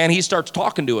curb, but man, he starts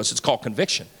talking to us. It's called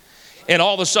conviction. And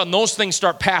all of a sudden, those things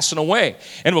start passing away.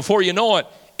 And before you know it,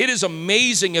 it is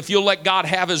amazing if you'll let God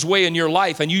have his way in your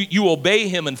life and you obey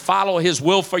him and follow his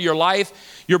will for your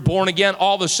life. You're born again.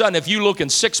 All of a sudden, if you look in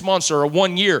 6 months or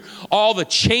 1 year, all the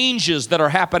changes that are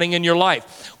happening in your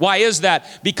life. Why is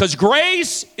that? Because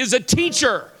grace is a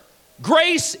teacher.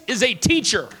 Grace is a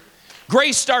teacher.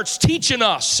 Grace starts teaching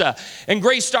us, and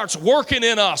grace starts working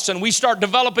in us, and we start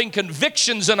developing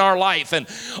convictions in our life, and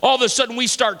all of a sudden we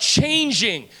start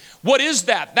changing. What is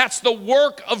that? That's the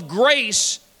work of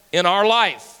grace in our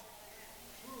life.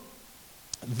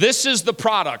 This is the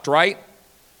product, right?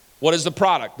 What is the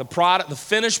product? The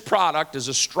finished product is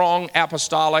a strong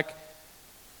apostolic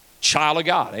child of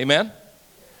God. Amen?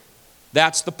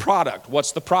 That's the product.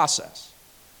 What's the process?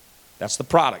 That's the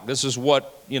product. This is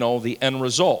what, the end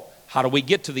result. How do we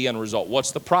get to the end result?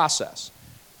 What's the process?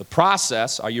 The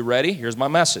process, are you ready? Here's my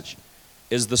message,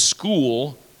 is the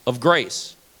school of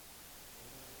grace.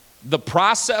 The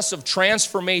process of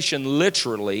transformation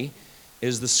literally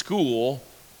is the school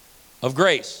of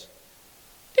grace.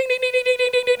 Ding, ding, ding, ding,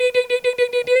 ding, ding, ding, ding, ding, ding, ding,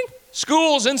 ding, ding.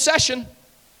 School's in session.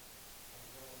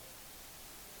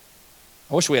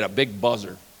 I wish we had a big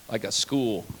buzzer, like a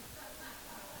school.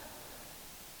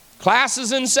 Class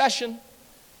is in session.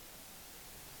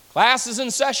 Class is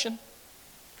in session.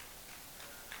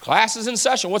 Class is in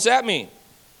session. What's that mean?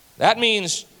 That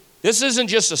means this isn't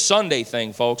just a Sunday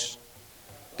thing, folks.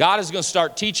 God is going to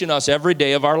start teaching us every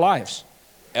day of our lives.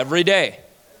 Every day.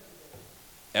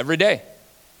 Every day.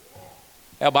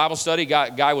 A Bible study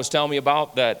guy was telling me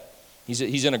about that.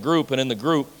 He's in a group, and in the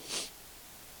group,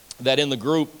 and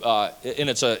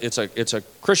it's a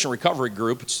Christian recovery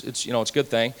group. It's a good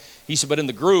thing. He said, but in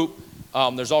the group,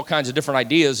 there's all kinds of different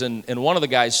ideas, and one of the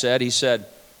guys said,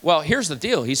 well, here's the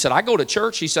deal. He said, I go to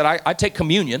church. He said, I take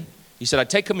communion. He said, I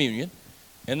take communion,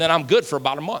 and then I'm good for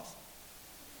about a month.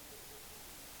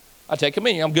 I take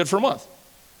communion, I'm good for a month.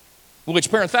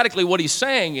 Which parenthetically, what he's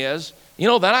saying is,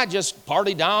 then I just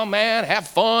party down, man, have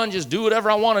fun, just do whatever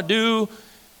I want to do.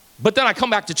 But then I come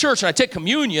back to church and I take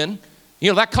communion,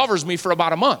 that covers me for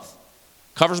about a month.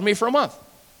 Covers me for a month.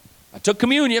 I took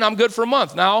communion, I'm good for a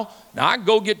month. Now I can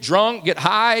go get drunk, get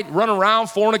high, run around,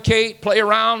 fornicate, play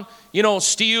around,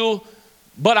 steal.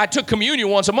 But I took communion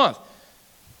once a month.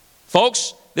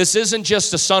 Folks, this isn't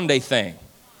just a Sunday thing.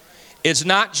 It's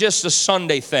not just a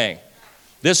Sunday thing.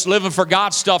 This living for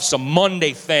God stuff's a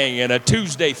Monday thing and a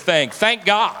Tuesday thing. Thank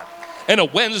God. And a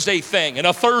Wednesday thing and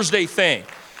a Thursday thing.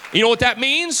 You know what that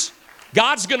means?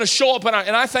 God's going to show up, and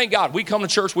I thank God. We come to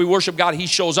church, we worship God, he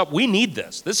shows up. We need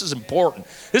this. This is important.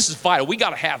 This is vital. We got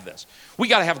to have this. We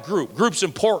got to have group. Group's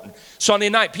important. Sunday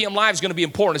night, PM Live is going to be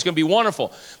important. It's going to be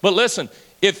wonderful. But listen,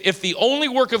 if the only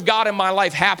work of God in my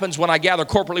life happens when I gather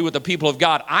corporately with the people of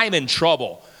God, I'm in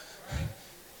trouble.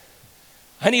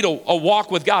 I need a walk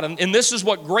with God. And this is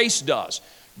what grace does.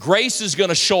 Grace is going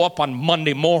to show up on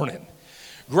Monday morning.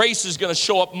 Grace is going to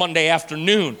show up Monday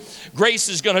afternoon. Grace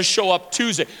is going to show up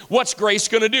Tuesday. What's grace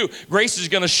going to do? Grace is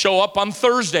going to show up on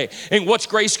Thursday. And what's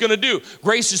grace going to do?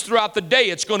 Grace is throughout the day.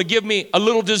 It's going to give me a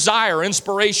little desire,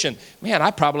 inspiration. Man,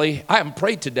 I haven't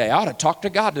prayed today. I ought to talk to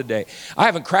God today. I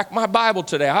haven't cracked my Bible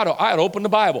today. I ought to open the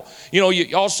Bible. You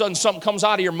know, all of a sudden something comes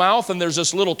out of your mouth and there's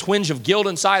this little twinge of guilt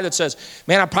inside that says,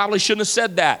 man, I probably shouldn't have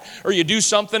said that. Or you do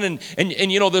something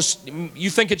and you know this, you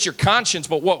think it's your conscience,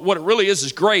 but what it really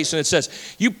is grace. And it says,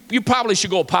 you probably should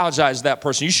go apologize to that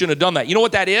person. You shouldn't have done that. You know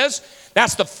what that is?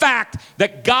 That's the fact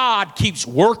that God keeps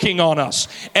working on us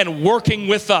and working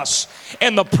with us.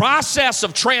 And the process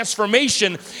of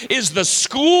transformation is the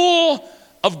school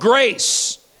of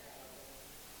grace.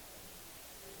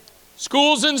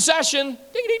 School's in session. Ding,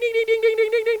 ding, ding, ding, ding, ding,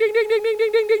 ding, ding, ding, ding, ding, ding,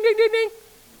 ding, ding, ding, ding, ding.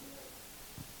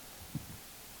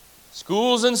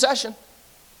 School's in session.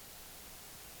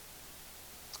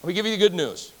 Let me give you the good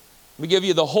news. Let me give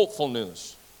you the hopeful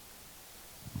news.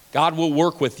 God will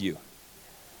work with you.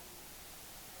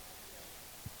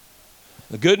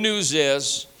 The good news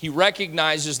is he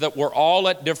recognizes that we're all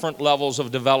at different levels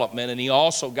of development, and he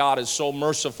also, God is so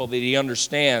merciful that he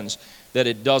understands that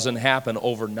it doesn't happen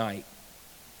overnight.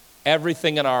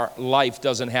 Everything in our life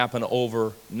doesn't happen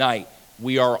overnight.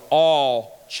 We are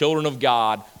all children of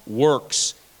God,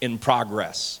 works in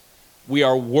progress. We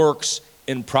are works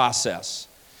in process.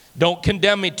 Don't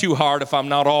condemn me too hard if I'm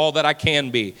not all that I can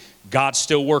be. God's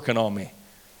still working on me.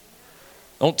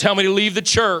 Don't tell me to leave the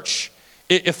church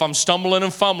if I'm stumbling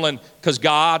and fumbling, because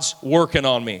God's working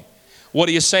on me. What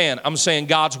are you saying? I'm saying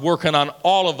God's working on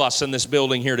all of us in this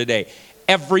building here today.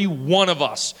 Every one of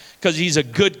us, because he's a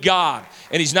good God,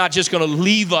 and he's not just going to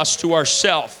leave us to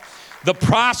ourselves. The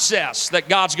process that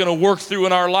God's going to work through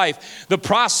in our life, the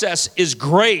process is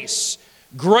grace.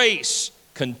 Grace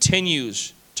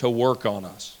continues to work on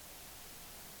us.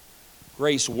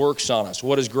 Grace works on us.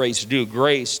 What does grace do?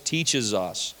 Grace teaches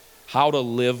us how to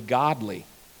live godly.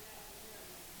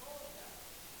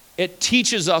 It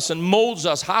teaches us and molds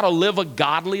us how to live a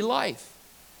godly life.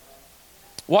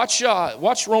 Watch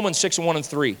Romans 6, 1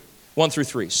 through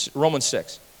 3. Romans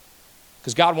 6.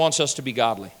 Because God wants us to be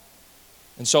godly.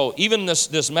 And so even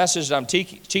this message that I'm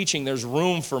teaching, there's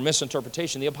room for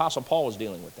misinterpretation. The Apostle Paul was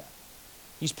dealing with that.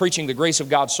 He's preaching the grace of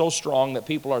God so strong that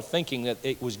people are thinking that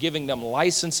it was giving them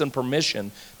license and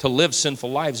permission to live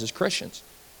sinful lives as Christians.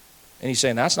 And he's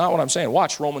saying, that's not what I'm saying.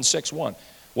 Watch Romans 6, 1.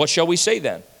 What shall we say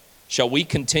then? Shall we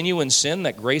continue in sin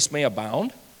that grace may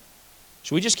abound?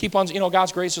 Should we just keep on,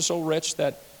 God's grace is so rich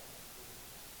that,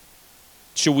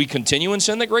 should we continue in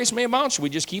sin that grace may abound? Should we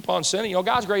just keep on sinning?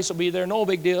 God's grace will be there, no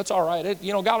big deal, it's all right.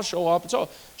 God will show up.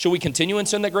 Should we continue in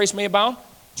sin that grace may abound?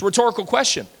 It's a rhetorical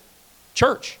question.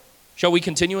 Church, shall we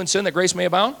continue in sin that grace may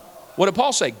abound? What did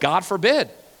Paul say? God forbid.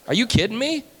 Are you kidding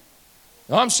me?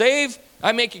 No, I'm saved.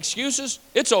 I make excuses.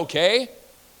 It's okay.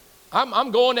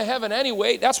 I'm going to heaven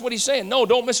anyway. That's what he's saying. No,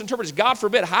 don't misinterpret it. God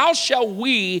forbid. How shall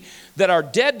we that are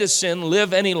dead to sin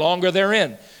live any longer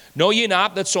therein? Know ye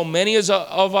not that so many of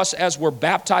us as were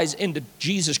baptized into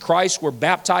Jesus Christ were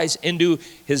baptized into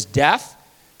his death?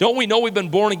 Don't we know we've been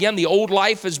born again? The old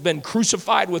life has been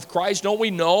crucified with Christ. Don't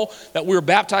we know that we were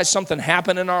baptized, something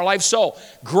happened in our life? So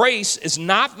grace is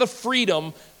not the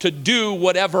freedom to do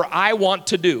whatever I want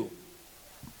to do.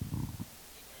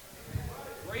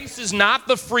 Grace is not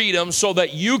the freedom so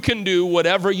that you can do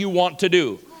whatever you want to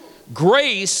do.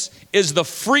 Grace is the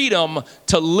freedom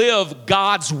to live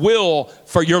God's will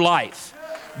for your life.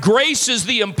 Grace is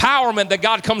the empowerment that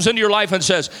God comes into your life and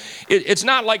says, it's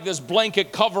not like this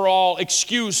blanket cover-all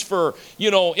excuse for,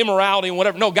 immorality and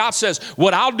whatever. No, God says,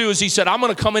 what I'll do is he said, I'm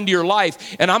going to come into your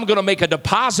life and I'm going to make a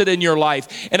deposit in your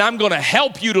life and I'm going to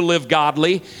help you to live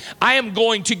godly. I am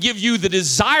going to give you the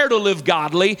desire to live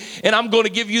godly and I'm going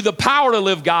to give you the power to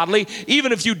live godly.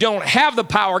 Even if you don't have the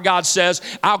power, God says,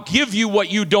 I'll give you what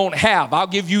you don't have. I'll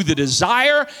give you the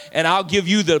desire and I'll give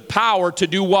you the power to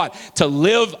do what? To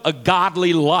live a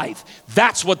godly life.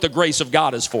 That's what the grace of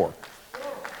God is for.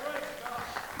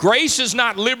 Grace is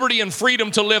not liberty and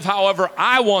freedom to live however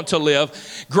I want to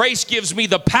live. Grace gives me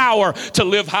the power to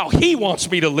live how he wants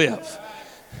me to live.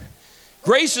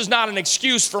 Grace is not an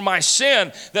excuse for my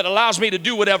sin that allows me to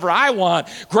do whatever I want.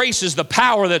 Grace is the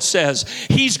power that says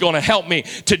he's going to help me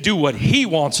to do what he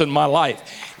wants in my life.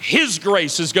 His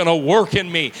grace is going to work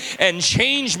in me and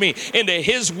change me into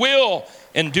his will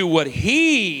and do what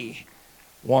he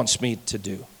wants me to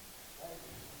do.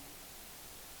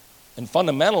 And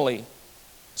fundamentally,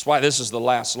 that's why this is the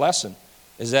last lesson,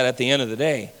 is that at the end of the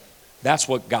day, that's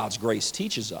what God's grace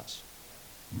teaches us.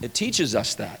 It teaches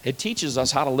us that. It teaches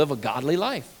us how to live a godly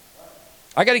life.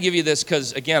 I got to give you this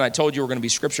because, again, I told you we're going to be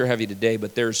scripture heavy today,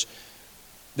 but there's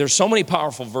there's so many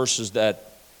powerful verses that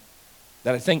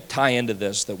I think tie into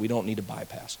this that we don't need to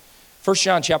bypass. 1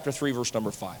 John chapter 3, verse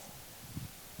number 5.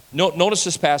 Notice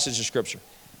this passage of Scripture.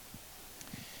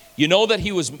 You know that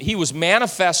he was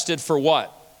manifested for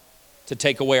what? To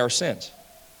take away our sins.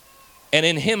 And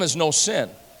in him is no sin.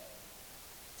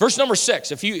 Verse number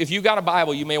 6. If you got a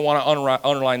Bible, you may want to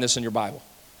underline this in your Bible.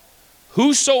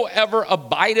 Whosoever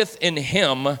abideth in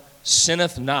him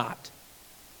sinneth not.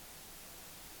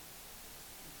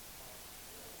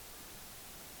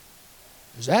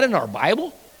 Is that in our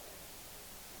Bible?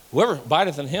 Whoever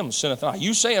abideth in him sinneth not.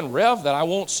 You saying, Rev, that I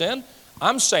won't sin?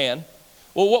 I'm saying,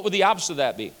 well, what would the opposite of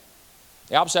that be?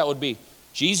 The opposite would be,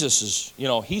 Jesus is,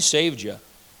 he saved you.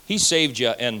 He saved you,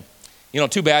 and,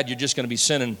 too bad you're just going to be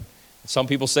sinning. Some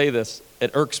people say this.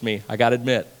 It irks me, I got to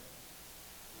admit.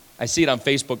 I see it on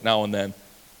Facebook now and then.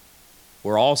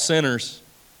 We're all sinners.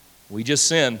 We just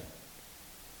sin.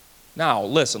 Now,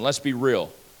 listen, let's be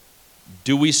real.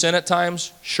 Do we sin at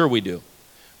times? Sure we do.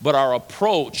 But our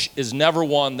approach is never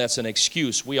one that's an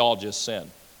excuse. We all just sin.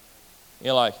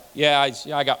 You're like,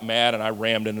 I got mad and I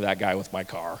rammed into that guy with my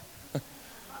car.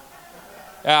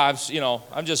 I'm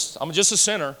just a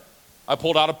sinner. I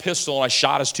pulled out a pistol and I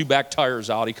shot his two back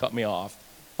tires out. He cut me off.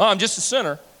 Oh, I'm just a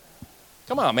sinner.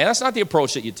 Come on, man. That's not the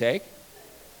approach that you take.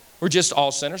 We're just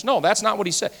all sinners. No, that's not what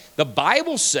he said. The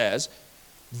Bible says,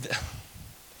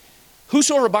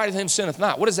 whosoever abideth in him sinneth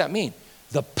not. What does that mean?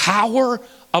 The power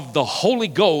of the Holy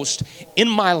Ghost in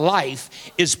my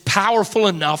life is powerful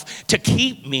enough to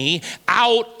keep me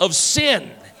out of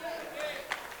sin.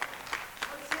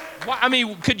 I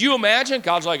mean, could you imagine?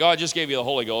 God's like, I just gave you the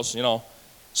Holy Ghost,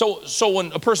 So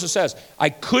when a person says, I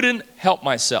couldn't help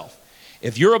myself.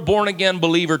 If you're a born-again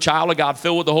believer, child of God,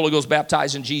 filled with the Holy Ghost,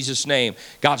 baptized in Jesus' name,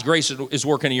 God's grace is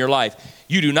working in your life,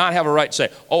 you do not have a right to say,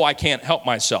 I can't help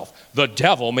myself. The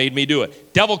devil made me do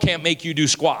it. Devil can't make you do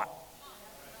squat.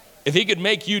 If he could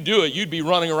make you do it, you'd be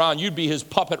running around. You'd be his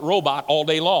puppet robot all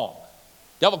day long.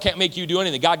 Devil can't make you do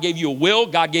anything. God gave you a will.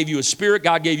 God gave you a spirit.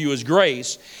 God gave you his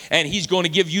grace. And he's going to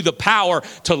give you the power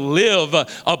to live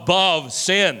above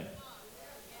sin.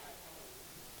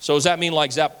 So does that mean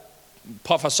like Zap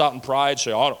puff us out in pride,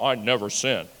 say, I never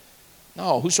sin?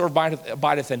 No, whosoever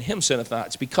abideth in him sinneth not.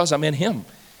 It's because I'm in him.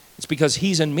 It's because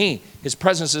he's in me. His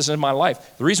presence is in my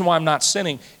life. The reason why I'm not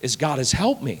sinning is God has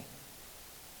helped me.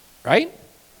 Right?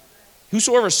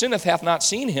 Whosoever sinneth hath not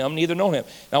seen him, neither known him.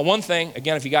 Now one thing,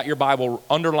 again, if you got your Bible,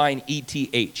 underline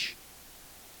ETH.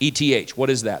 ETH, what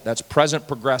is that? That's present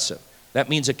progressive. That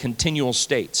means a continual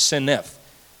state, sinneth.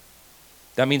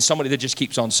 That means somebody that just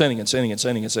keeps on sinning and sinning and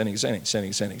sinning and sinning and sinning,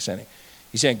 sinning, sinning, sinning.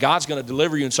 He's saying God's going to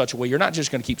deliver you in such a way, you're not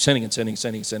just going to keep sinning and sinning,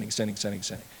 sinning, sinning, sinning, sinning,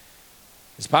 sinning.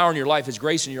 His power in your life, his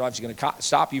grace in your life is going to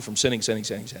stop you from sinning, sinning,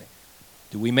 sinning, sinning.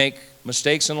 Do we make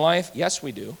mistakes in life? Yes,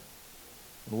 we do.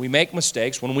 When we make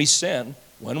mistakes, when we sin,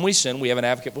 we have an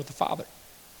advocate with the Father.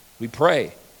 We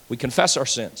pray. We confess our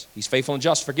sins. He's faithful and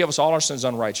just. Forgive us all our sins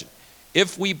unrighteous.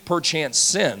 If we perchance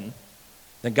sin,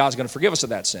 then God's going to forgive us of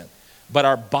that sin. But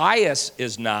our bias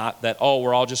is not that,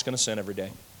 we're all just going to sin every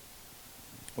day.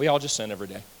 We all just sin every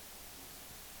day.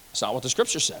 That's not what the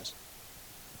Scripture says.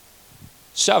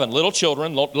 7, little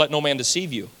children, let no man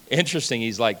deceive you. Interesting,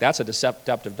 he's like, that's a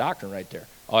deceptive doctrine right there.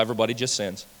 Everybody just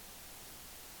sins.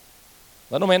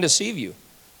 Let no man deceive you.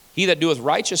 He that doeth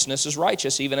righteousness is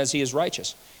righteous, even as he is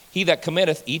righteous. He that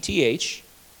committeth, ETH,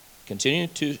 continue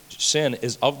to sin,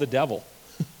 is of the devil.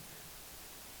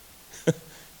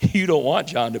 You don't want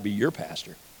John to be your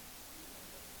pastor.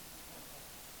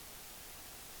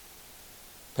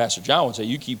 Pastor John would say,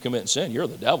 you keep committing sin, you're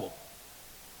the devil.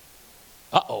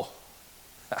 Uh-oh.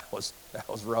 That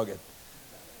was rugged.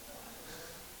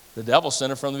 The devil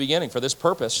sinned from the beginning. For this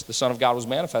purpose, the Son of God was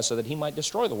manifested, that he might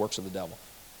destroy the works of the devil.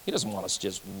 He doesn't want us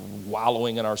just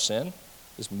wallowing in our sin,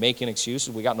 just making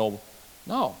excuses. We got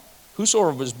no.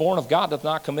 Whosoever is born of God doth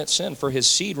not commit sin, for his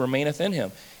seed remaineth in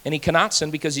him. And he cannot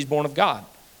sin because he's born of God.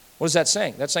 What is that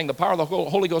saying? That's saying the power of the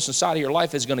Holy Ghost inside of your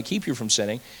life is going to keep you from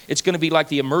sinning. It's going to be like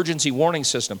the emergency warning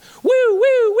system. Woo, woo,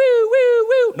 woo, woo,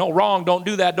 woo. No, wrong, don't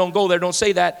do that, don't go there, don't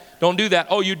say that, don't do that.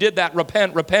 Oh, you did that,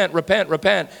 repent, repent, repent,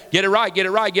 repent. Get it right, get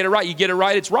it right, get it right. You get it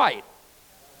right, it's right.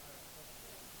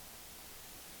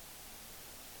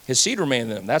 His seed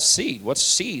remained in him. That's seed. What's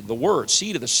seed? The word,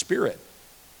 seed of the Spirit.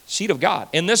 Seed of God.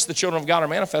 In this, the children of God are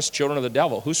manifest, children of the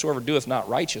devil. Whosoever doeth not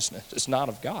righteousness is not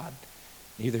of God,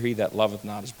 neither he that loveth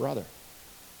not his brother.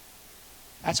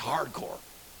 That's hardcore.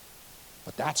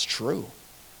 But that's true.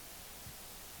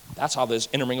 That's how this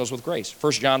intermingles with grace.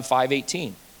 1 John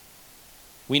 5:18.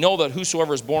 We know that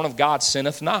whosoever is born of God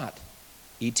sinneth not.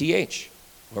 ETH.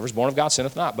 Whoever is born of God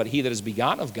sinneth not. But he that is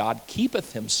begotten of God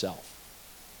keepeth himself.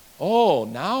 Oh,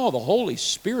 now the Holy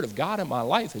Spirit of God in my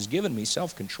life has given me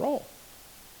self-control.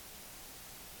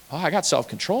 Oh, I got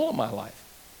self-control in my life.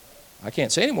 I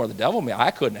can't say anymore, the devil,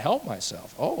 I couldn't help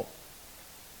myself. Oh,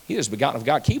 he is begotten of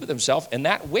God, keepeth himself, and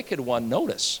that wicked one,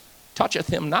 notice, toucheth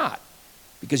him not.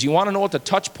 Because you want to know what the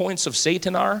touch points of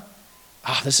Satan are?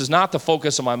 This is not the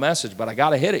focus of my message, but I got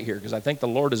to hit it here because I think the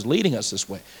Lord is leading us this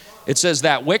way. It says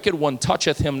that wicked one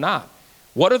toucheth him not.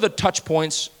 What are the touch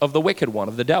points of the wicked one,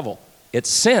 of the devil? It's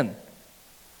sin.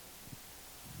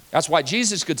 That's why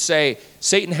Jesus could say,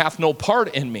 Satan hath no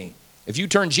part in me. If you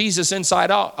turn Jesus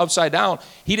inside out, upside down,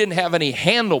 he didn't have any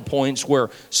handle points where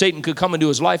Satan could come into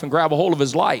his life and grab a hold of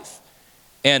his life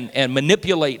and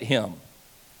manipulate him.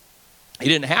 He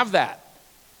didn't have that.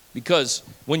 Because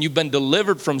when you've been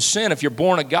delivered from sin, if you're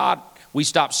born of God, we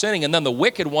stop sinning, and then the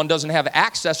wicked one doesn't have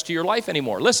access to your life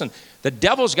anymore. Listen, the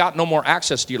devil's got no more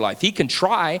access to your life. He can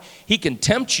try, he can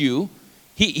tempt you,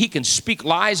 he can speak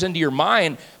lies into your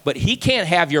mind, but he can't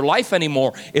have your life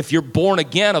anymore if you're born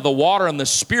again of the water and the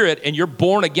Spirit, and you're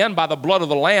born again by the blood of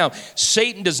the Lamb.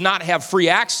 Satan does not have free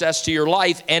access to your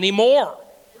life anymore.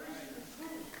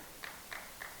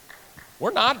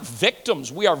 We're not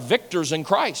victims. We are victors in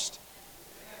Christ.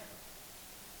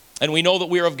 And we know that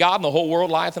we are of God, and the whole world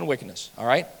lieth in wickedness. All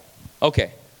right?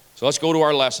 Okay. So let's go to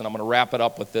our lesson. I'm going to wrap it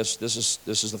up with this. This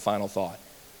is the final thought.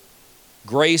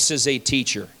 Grace is a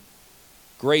teacher.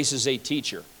 Grace is a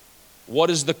teacher.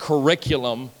 What is the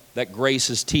curriculum that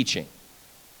grace is teaching?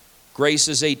 Grace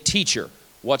is a teacher.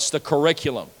 What's the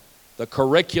curriculum? The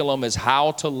curriculum is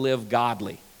how to live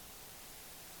godly.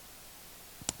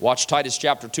 Watch Titus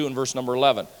chapter 2 and verse number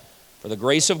 11. For the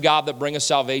grace of God that bringeth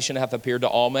salvation hath appeared to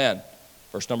all men.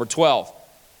 Verse number 12.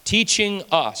 Teaching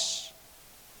us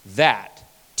that.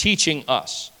 Teaching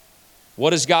us.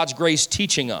 What is God's grace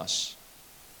teaching us?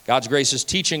 God's grace is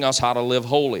teaching us how to live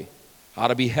holy, how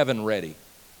to be heaven ready,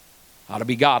 how to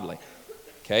be godly.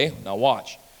 Okay, now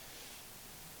watch.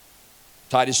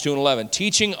 Titus 2 and 11.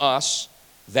 Teaching us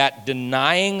that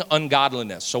denying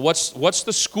ungodliness. So what's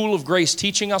the school of grace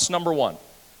teaching us? Number one.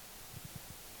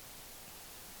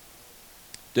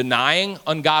 Denying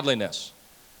ungodliness.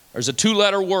 There's a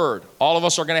two-letter word. All of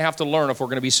us are going to have to learn if we're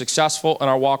going to be successful in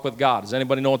our walk with God. Does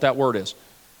anybody know what that word is?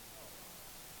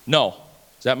 No.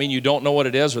 Does that mean you don't know what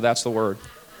it is, or that's the word?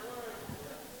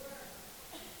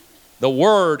 The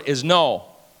word is no.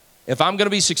 If I'm going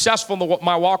to be successful in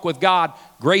my walk with God,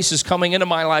 grace is coming into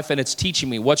my life and it's teaching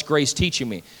me. What's grace teaching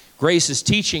me? Grace is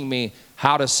teaching me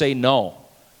how to say no.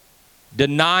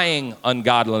 Denying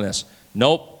ungodliness.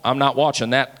 Nope, I'm not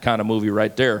watching that kind of movie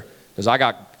right there because I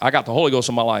got the Holy Ghost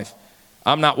in my life.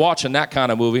 I'm not watching that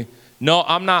kind of movie. No,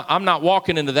 I'm not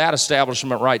walking into that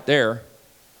establishment right there.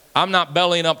 I'm not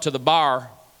bellying up to the bar.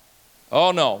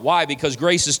 Oh, no. Why? Because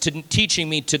grace is teaching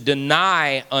me to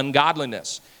deny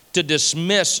ungodliness, to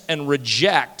dismiss and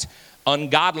reject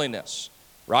ungodliness,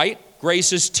 right?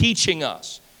 Grace is teaching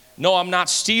us. No, I'm not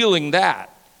stealing that.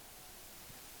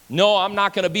 No, I'm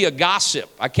not going to be a gossip.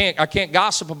 I can't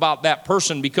gossip about that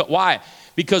person. Because why?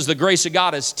 Because the grace of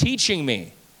God is teaching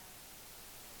me.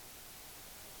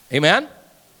 Amen?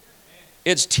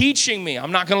 It's teaching me.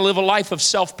 I'm not going to live a life of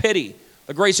self-pity.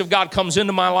 The grace of God comes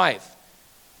into my life.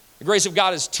 The grace of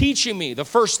God is teaching me. The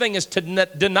first thing is to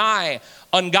deny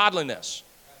ungodliness.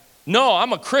 No,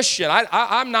 I'm a Christian.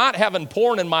 I'm not having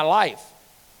porn in my life.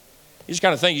 These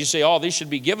kind of things you say, oh, these should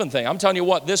be given things. I'm telling you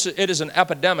what, it is an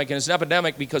epidemic, and it's an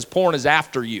epidemic because porn is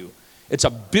after you. It's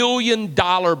 $1 billion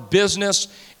business,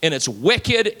 and it's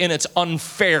wicked, and it's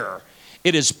unfair.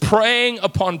 It is preying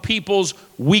upon people's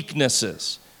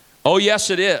weaknesses. Oh, yes,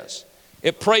 it is.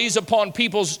 It preys upon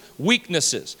people's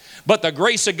weaknesses. But the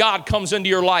grace of God comes into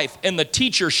your life, and the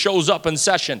teacher shows up in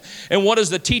session. And what does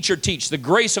the teacher teach? The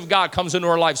grace of God comes into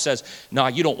our life, says, no,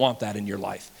 you don't want that in your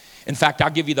life. In fact, I'll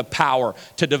give you the power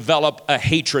to develop a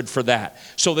hatred for that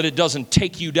so that it doesn't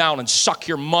take you down and suck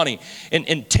your money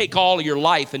and take all of your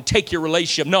life and take your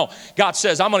relationship. No, God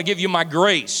says, I'm going to give you my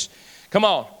grace. Come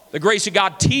on. The grace of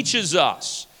God teaches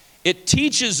us. It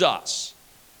teaches us.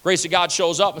 Grace of God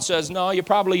shows up and says, no, you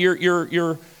probably,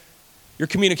 your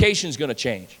communication is going to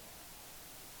change.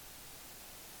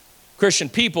 Christian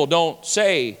people don't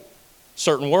say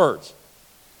certain words.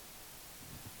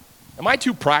 Am I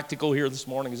too practical here this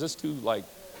morning? Is this too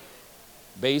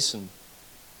base?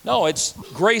 No, it's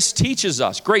grace teaches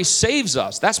us. Grace saves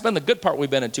us. That's been the good part we've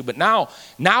been into. But now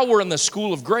we're in the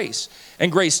school of grace.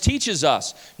 And grace teaches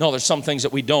us. No, there's some things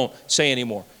that we don't say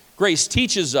anymore. Grace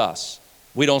teaches us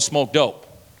we don't smoke dope.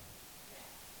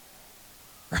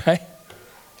 Right?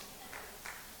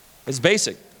 It's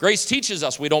basic. Grace teaches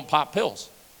us we don't pop pills.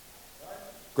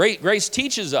 Grace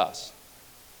teaches us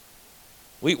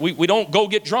We don't go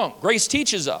get drunk. Grace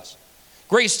teaches us.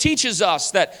 Grace teaches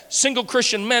us that single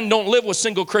Christian men don't live with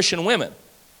single Christian women.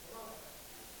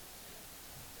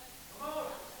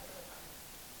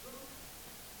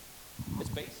 It's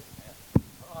basic, man. I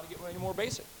don't know how to get any more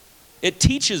basic. It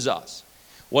teaches us.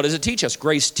 What does it teach us?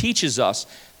 Grace teaches us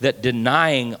that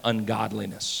denying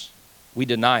ungodliness, we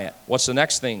deny it. What's the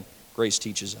next thing grace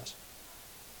teaches us?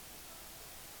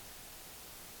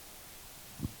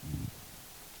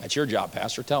 That's your job,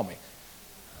 Pastor. Tell me.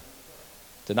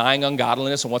 Denying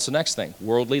ungodliness, and what's the next thing?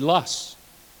 Worldly lusts.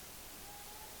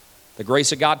 The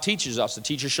grace of God teaches us. The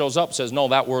teacher shows up and says, no,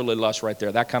 that worldly lust right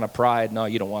there, that kind of pride, no,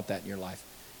 you don't want that in your life.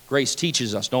 Grace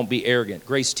teaches us, don't be arrogant.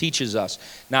 Grace teaches us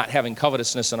not having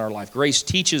covetousness in our life. Grace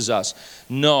teaches us,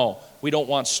 no, we don't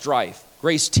want strife.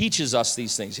 Grace teaches us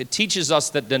these things. It teaches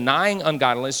us that denying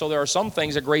ungodliness, so there are some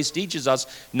things that grace teaches us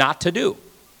not to do.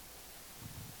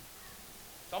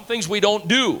 Some things we don't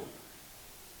do.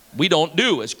 We don't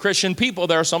do. As Christian people,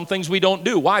 there are some things we don't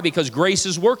do. Why? Because grace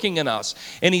is working in us,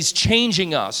 and He's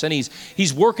changing us, and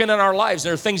He's working in our lives.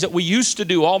 There are things that we used to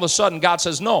do. All of a sudden, God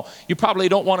says, no, you probably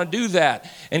don't want to do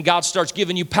that. And God starts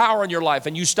giving you power in your life,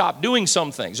 and you stop doing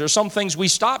some things. There are some things we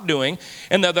stop doing,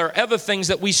 and there are other things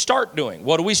that we start doing.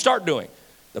 What do we start doing?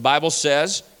 The Bible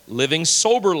says, living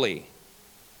soberly.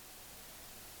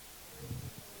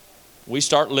 We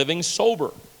start living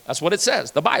sober. That's what it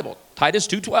says, the Bible, Titus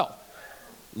 2:12.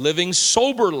 Living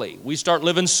soberly. We start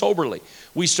living soberly.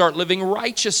 We start living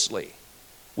righteously.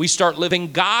 We start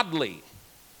living godly.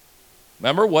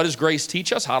 Remember, what does grace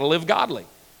teach us? How to live godly.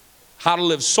 How to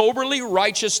live soberly,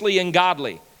 righteously, and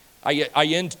godly. Are you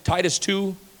in Titus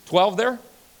 2:12 there?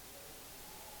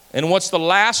 And what's the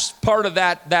last part of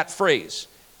that phrase?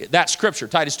 That scripture,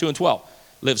 Titus 2:12.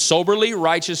 Live soberly,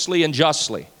 righteously, and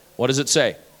justly. What does it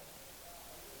say?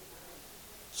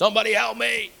 Somebody help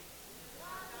me.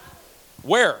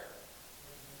 Where?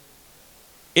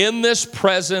 In this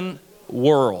present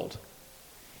world.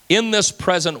 In this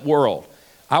present world.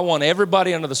 I want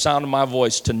everybody under the sound of my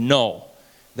voice to know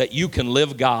that you can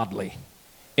live godly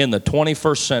in the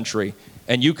 21st century,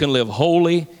 and you can live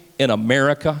holy in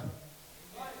America.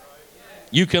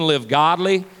 You can live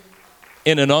godly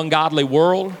in an ungodly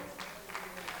world.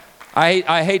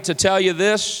 I hate to tell you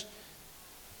this,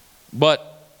 but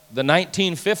the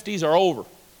 1950s are over.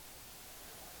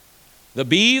 The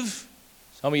Beeve,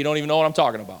 some of you don't even know what I'm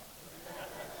talking about.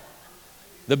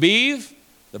 The Beeve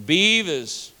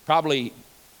is probably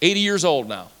 80 years old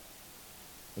now,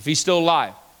 if he's still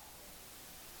alive.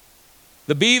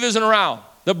 The Beeve isn't around.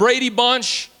 The Brady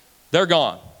Bunch, they're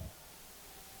gone.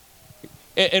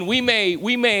 And we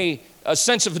may a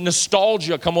sense of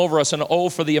nostalgia come over us, and oh,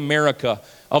 for the America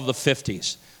of the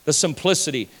 50s. The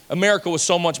simplicity. America was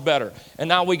so much better. And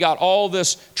now we got all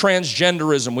this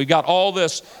transgenderism. We got all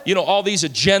this, all these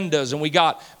agendas. And we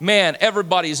got, man,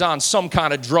 everybody's on some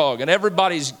kind of drug. And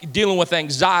everybody's dealing with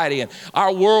anxiety. And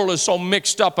our world is so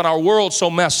mixed up, and our world's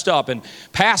so messed up. And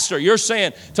Pastor, you're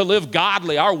saying to live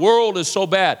godly. Our world is so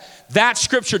bad. That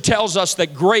scripture tells us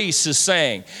that grace is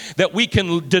saying that we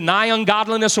can deny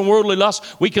ungodliness and worldly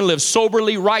lust. We can live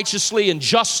soberly, righteously, and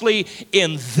justly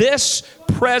in this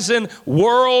present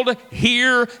world,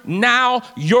 here, now,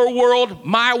 your world,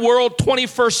 my world,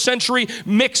 21st century,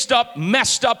 mixed up,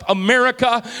 messed up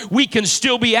America. We can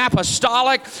still be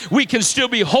apostolic. We can still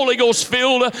be Holy Ghost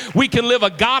filled. We can live a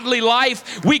godly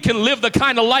life. We can live the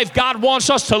kind of life God wants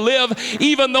us to live,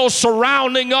 even though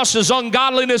surrounding us is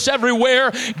ungodliness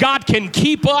everywhere. God can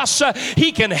keep us.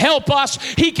 He can help us.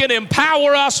 He can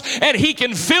empower us, and He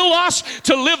can fill us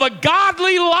to live a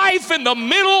godly life in the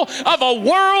middle of a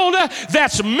world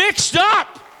that's mixed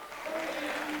up.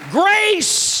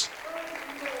 Grace.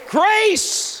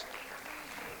 Grace.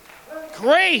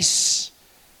 Grace.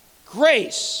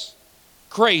 Grace.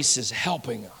 Grace is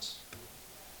helping us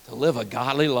to live a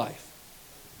godly life.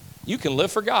 You can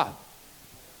live for God.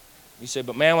 You say,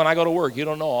 but man, when I go to work, you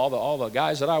don't know all the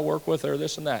guys that I work with are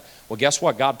this and that. Well, guess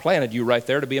what? God planted you right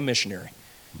there to be a missionary.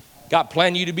 God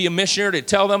planned you to be a missionary, to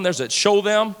tell them, show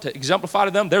them, to exemplify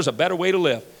to them, there's a better way to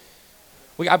live.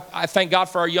 I thank God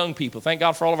for our young people. Thank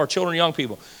God for all of our children and young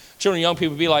people. Children and young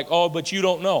people be like, oh, but you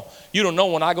don't know. You don't know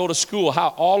when I go to school how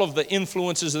all of the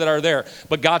influences that are there.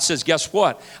 But God says, guess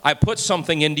what? I put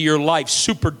something into your life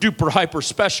super duper hyper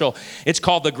special. It's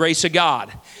called the grace of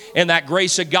God. And that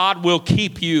grace of God will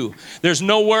keep you. There's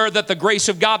nowhere that the grace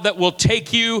of God that will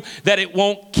take you that it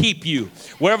won't keep you.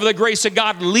 Wherever the grace of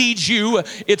God leads you,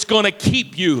 it's going to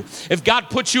keep you. If God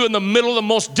puts you in the middle of the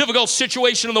most difficult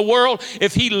situation in the world,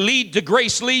 if the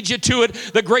grace leads you to it,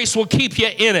 the grace will keep you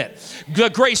in it. The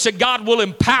grace of God will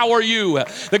empower you.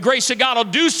 The grace of God will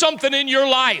do something in your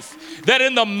life. that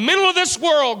in the middle of this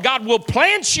world, God will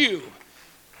plant you,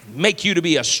 make you to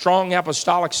be a strong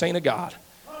apostolic saint of God.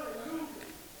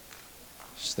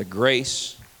 It's the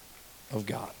grace of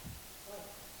God.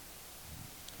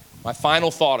 My final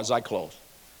thought as I close.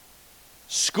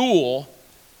 School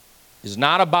is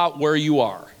not about where you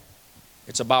are.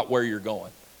 It's about where you're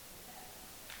going.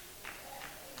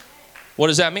 What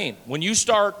does that mean? When you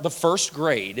start the first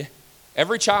grade,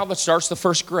 every child that starts the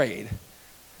first grade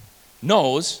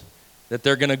knows that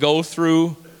they're going to go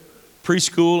through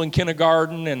preschool and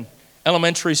kindergarten and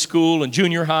elementary school and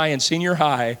junior high and senior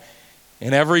high,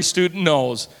 and every student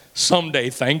knows someday,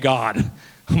 thank God,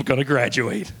 I'm going to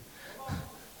graduate.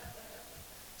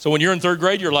 So when you're in third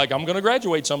grade, you're like, I'm going to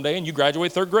graduate someday, and you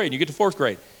graduate third grade, and you get to fourth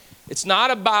grade. It's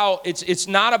not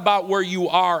about where you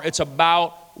are, it's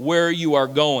about where you are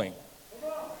going.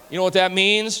 You know what that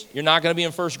means? You're not going to be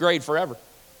in first grade forever.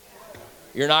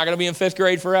 You're not going to be in fifth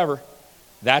grade forever.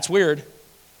 That's weird.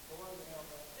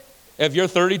 If you're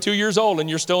 32 years old and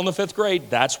you're still in the fifth grade,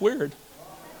 that's weird.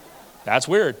 That's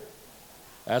weird.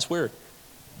 That's weird.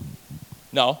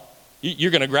 No,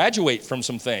 you're going to graduate from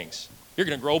some things. You're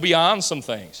going to grow beyond some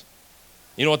things.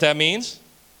 You know what that means?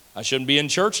 I shouldn't be in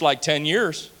church like 10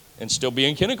 years and still be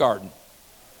in kindergarten.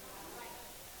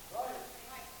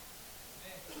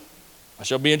 I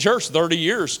should be in church 30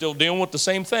 years still dealing with the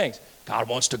same things. God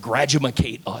wants to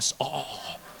graduate us all.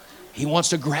 He wants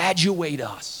to graduate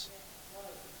us.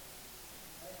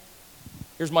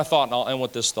 Here's my thought, and I'll end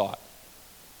with this thought.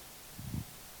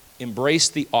 Embrace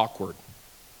the awkward.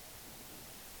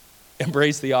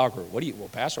 Embrace the awkward. Well,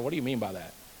 Pastor, what do you mean by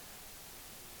that?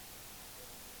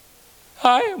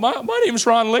 Hi, my name's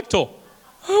Ron Lichtel.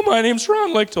 Oh, my name's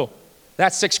Ron Lichtel.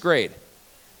 That's sixth grade.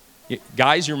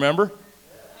 Guys, you remember?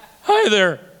 Hi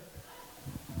there.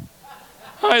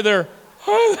 Hi there.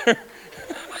 Hi there.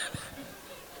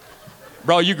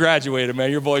 Bro, you graduated,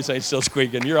 man. Your voice ain't still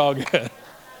squeaking. You're all good.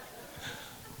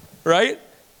 Right?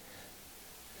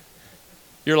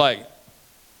 You're like,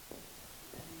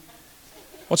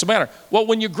 what's the matter? Well,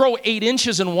 when you grow 8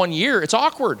 inches in 1 year, it's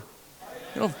awkward.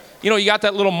 You know, you got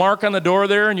that little mark on the door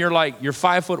there, and you're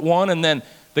 5'1", and then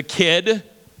the kid,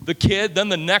 then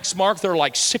the next mark, they're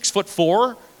like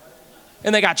 6'4",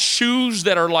 and they got shoes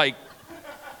that are like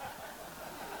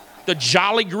the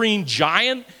Jolly Green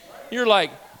Giant. You're like,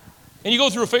 and you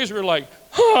go through a phase where you're like,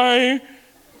 hi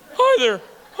there,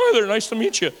 nice to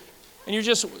meet you. And you're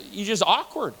just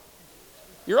awkward.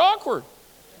 You're awkward.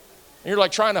 And you're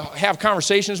like trying to have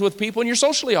conversations with people, and you're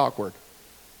socially awkward.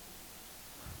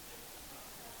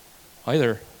 Hi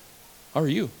there, how are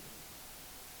you?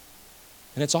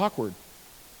 And it's awkward,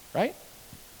 right?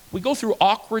 We go through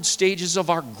awkward stages of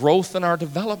our growth and our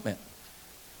development.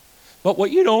 But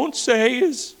what you don't say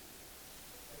is,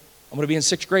 I'm going to be in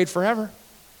sixth grade forever.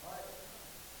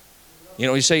 You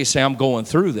know, you say, I'm going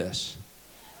through this.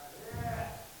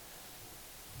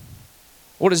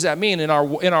 What does that mean? In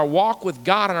our walk with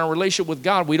God, in our relationship with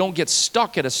God, we don't get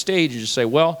stuck at a stage and just say,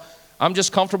 well, I'm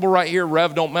just comfortable right here.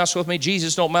 Rev, don't mess with me.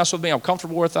 Jesus, don't mess with me. I'm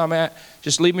comfortable where I'm at.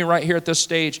 Just leave me right here at this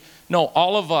stage. No,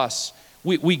 all of us,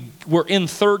 we're in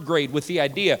third grade with the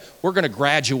idea we're going to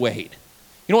graduate.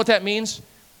 You know what that means?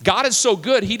 God is so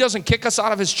good, he doesn't kick us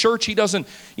out of his church. He doesn't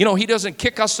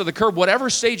kick us to the curb.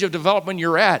 Whatever stage of development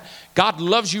you're at, God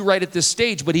loves you right at this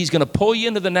stage, but he's going to pull you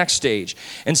into the next stage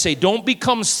and say, don't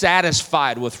become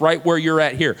satisfied with right where you're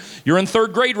at here. You're in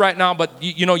third grade right now, but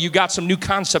you got some new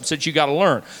concepts that you got to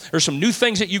learn. There's some new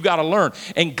things that you got to learn.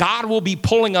 And God will be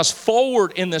pulling us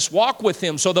forward in this walk with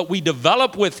him so that we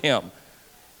develop with him.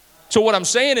 So what I'm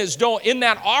saying is, don't, in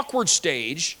that awkward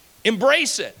stage,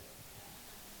 embrace it.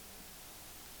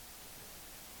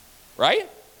 Right?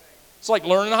 It's like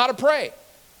learning how to pray.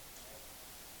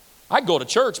 I go to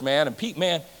church, man, and Pete,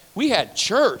 man, we had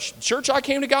church. Church I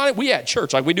came to God in, we had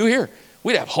church like we do here.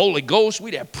 We'd have Holy Ghost,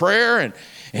 we'd have prayer,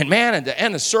 and man, at the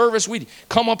end of service, we'd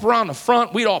come up around the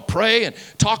front, we'd all pray and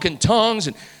talk in tongues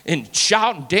and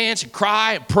shout and dance and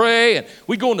cry and pray, and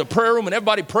we'd go in the prayer room and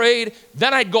everybody prayed.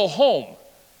 Then I'd go home,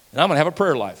 and I'm going to have a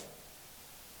prayer life.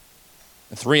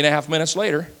 And 3.5 minutes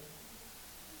later,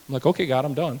 I'm like, okay, God,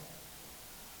 I'm done.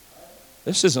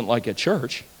 This isn't like at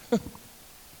church.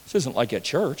 This isn't like at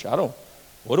church.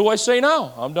 What do I say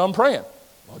now? I'm done praying.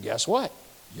 Well, guess what?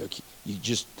 You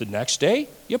just, the next day,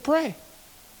 you pray.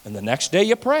 And the next day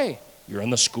you pray. You're in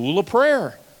the school of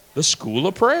prayer. The school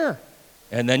of prayer.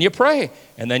 And then you pray.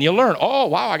 And then you learn. Oh,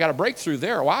 wow, I got a breakthrough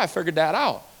there. Wow, I figured that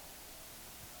out.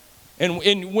 And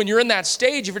when you're in that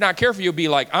stage, if you're not careful, you'll be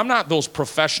like, I'm not those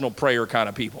professional prayer kind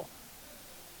of people.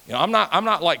 You know, I'm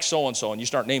not like so-and-so, and you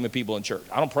start naming people in church.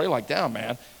 I don't pray like that,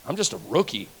 man. I'm just a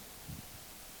rookie.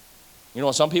 You know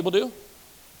what some people do?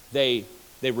 they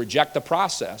reject the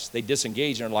process. They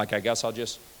disengage and are like, I guess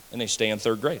and they stay in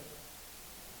third grade.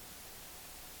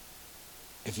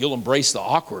 If you'll embrace the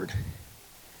awkward.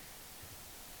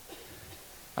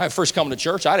 I first come to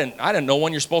church, I didn't know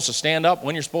when you're supposed to stand up,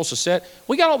 when you're supposed to sit.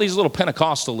 We got all these little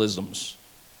Pentecostalisms,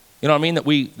 you know what I mean, that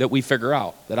we figure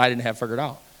out, that I didn't have figured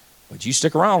out. But you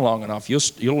stick around long enough,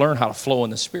 you'll learn how to flow in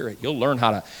the Spirit. You'll learn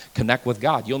how to connect with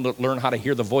God. You'll learn how to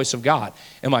hear the voice of God.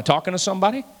 Am I talking to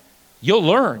somebody? You'll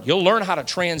learn. You'll learn how to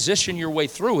transition your way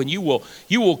through, and you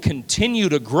will continue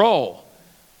to grow.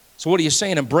 So what are you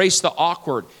saying? Embrace the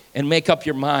awkward and make up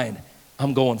your mind.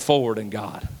 I'm going forward in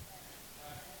God.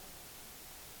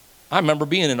 I remember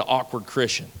being an awkward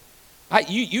Christian.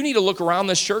 You need to look around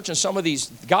this church and some of these,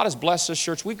 God has blessed this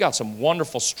church. We've got some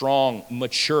wonderful, strong,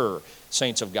 mature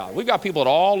saints of God. We've got people at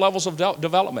all levels of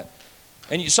development.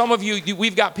 And some of you,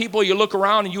 we've got people, you look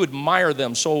around and you admire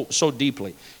them so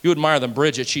deeply. You admire them.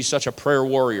 Bridget, she's such a prayer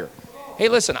warrior. Hey,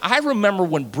 listen, I remember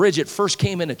when Bridget first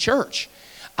came into church.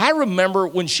 I remember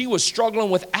when she was struggling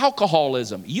with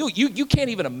alcoholism. You can't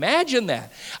even imagine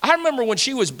that. I remember when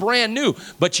she was brand new.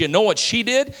 But you know what she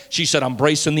did? She said, I'm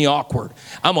embracing the awkward.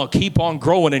 I'm going to keep on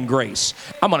growing in grace.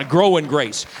 I'm going to grow in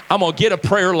grace. I'm going to get a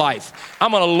prayer life.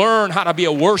 I'm going to learn how to be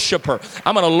a worshiper.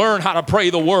 I'm going to learn how to pray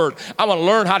the word. I'm going to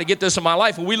learn how to get this in my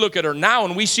life. And we look at her now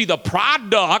and we see the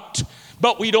product,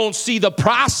 but we don't see the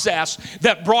process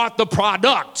that brought the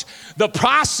product. The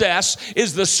process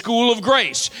is the school of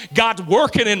grace. God's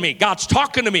working in me. God's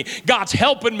talking to me. God's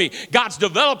helping me. God's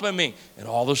developing me. And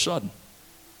all of a sudden,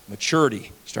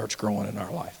 maturity starts growing in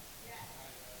our life.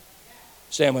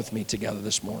 Stand with me together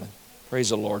this morning. Praise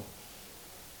the Lord.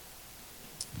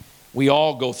 We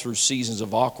all go through seasons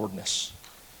of awkwardness,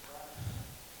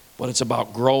 but it's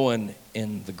about growing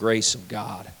in the grace of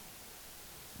God.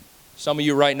 Some of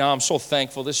you right now, I'm so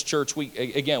thankful. This church,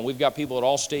 we've got people at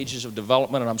all stages of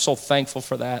development, and I'm so thankful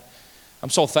for that.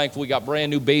 I'm so thankful we got brand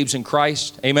new babes in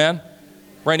Christ. Amen?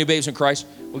 Brand new babes in Christ.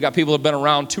 We got people that have been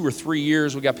around 2 or 3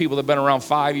 years. We got people that have been around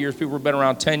 5 years. People that have been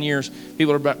around 10 years.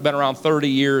 People that have been around 30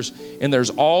 years. And there's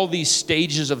all these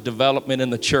stages of development in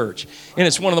the church. And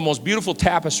it's one of the most beautiful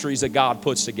tapestries that God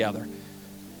puts together.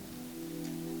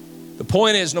 The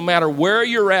point is, no matter where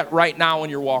you're at right now in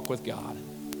your walk with God,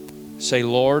 say,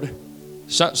 Lord,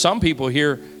 some people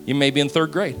here, you may be in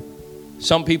third grade.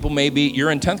 Some people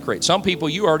you're in 10th grade. Some people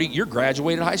you're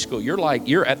graduated high school.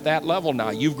 You're at that level now.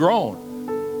 You've grown.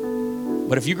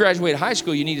 But if you graduated high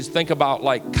school, you need to think about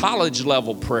like college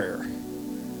level prayer,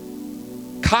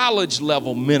 college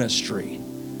level ministry,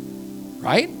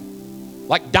 right?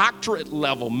 Like doctorate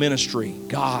level ministry.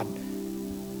 God,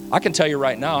 I can tell you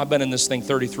right now, I've been in this thing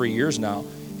 33 years now.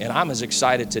 And I'm as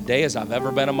excited today as I've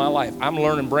ever been in my life. I'm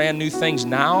learning brand new things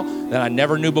now that I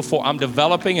never knew before. I'm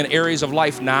developing in areas of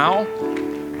life now.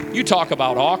 You talk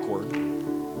about awkward.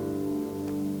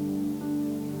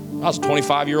 I was a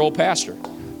 25-year-old pastor.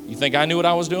 You think I knew what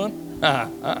I was doing?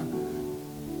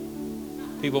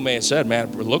 People may have said, man,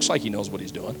 it looks like he knows what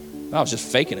he's doing. I was just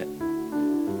faking it.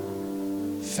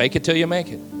 Fake it till you make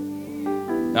it.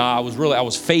 No, I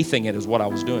was faithing it is what I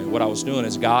was doing. What I was doing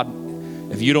is, God,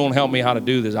 if you don't help me how to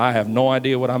do this, I have no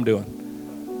idea what I'm doing.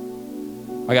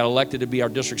 I got elected to be our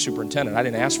district superintendent. I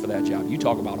didn't ask for that job. You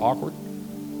talk about awkward.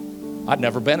 I'd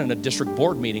never been in a district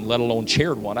board meeting, let alone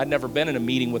chaired one. I'd never been in a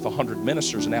meeting with 100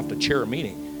 ministers and have to chair a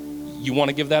meeting. You want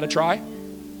to give that a try?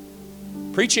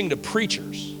 Preaching to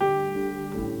preachers.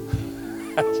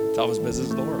 That's the toughest business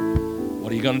in the world.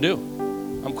 What are you going to do?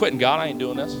 I'm quitting, God. I ain't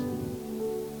doing this.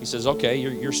 He says, okay,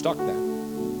 you're stuck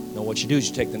then. No, what you do is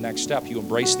you take the next step. You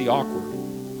embrace the awkward.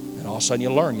 And all of a sudden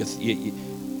you learn.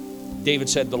 David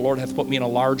said, the Lord hath put me in a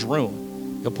large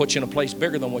room. He'll put you in a place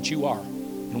bigger than what you are.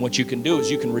 And what you can do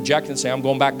is you can reject and say, I'm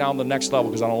going back down to the next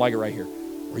level because I don't like it right here.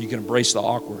 Or you can embrace the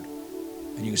awkward.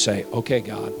 And you can say, okay,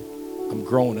 God, I'm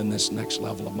growing in this next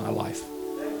level of my life.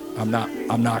 I'm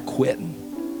not quitting.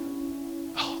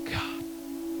 Oh, God.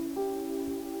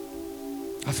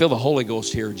 I feel the Holy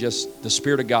Ghost here, just the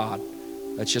Spirit of God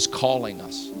that's just calling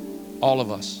us, all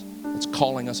of us. It's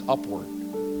calling us upward.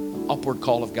 The upward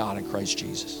call of God in Christ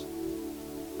Jesus.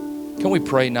 Can we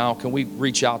pray now? Can we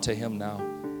reach out to Him now?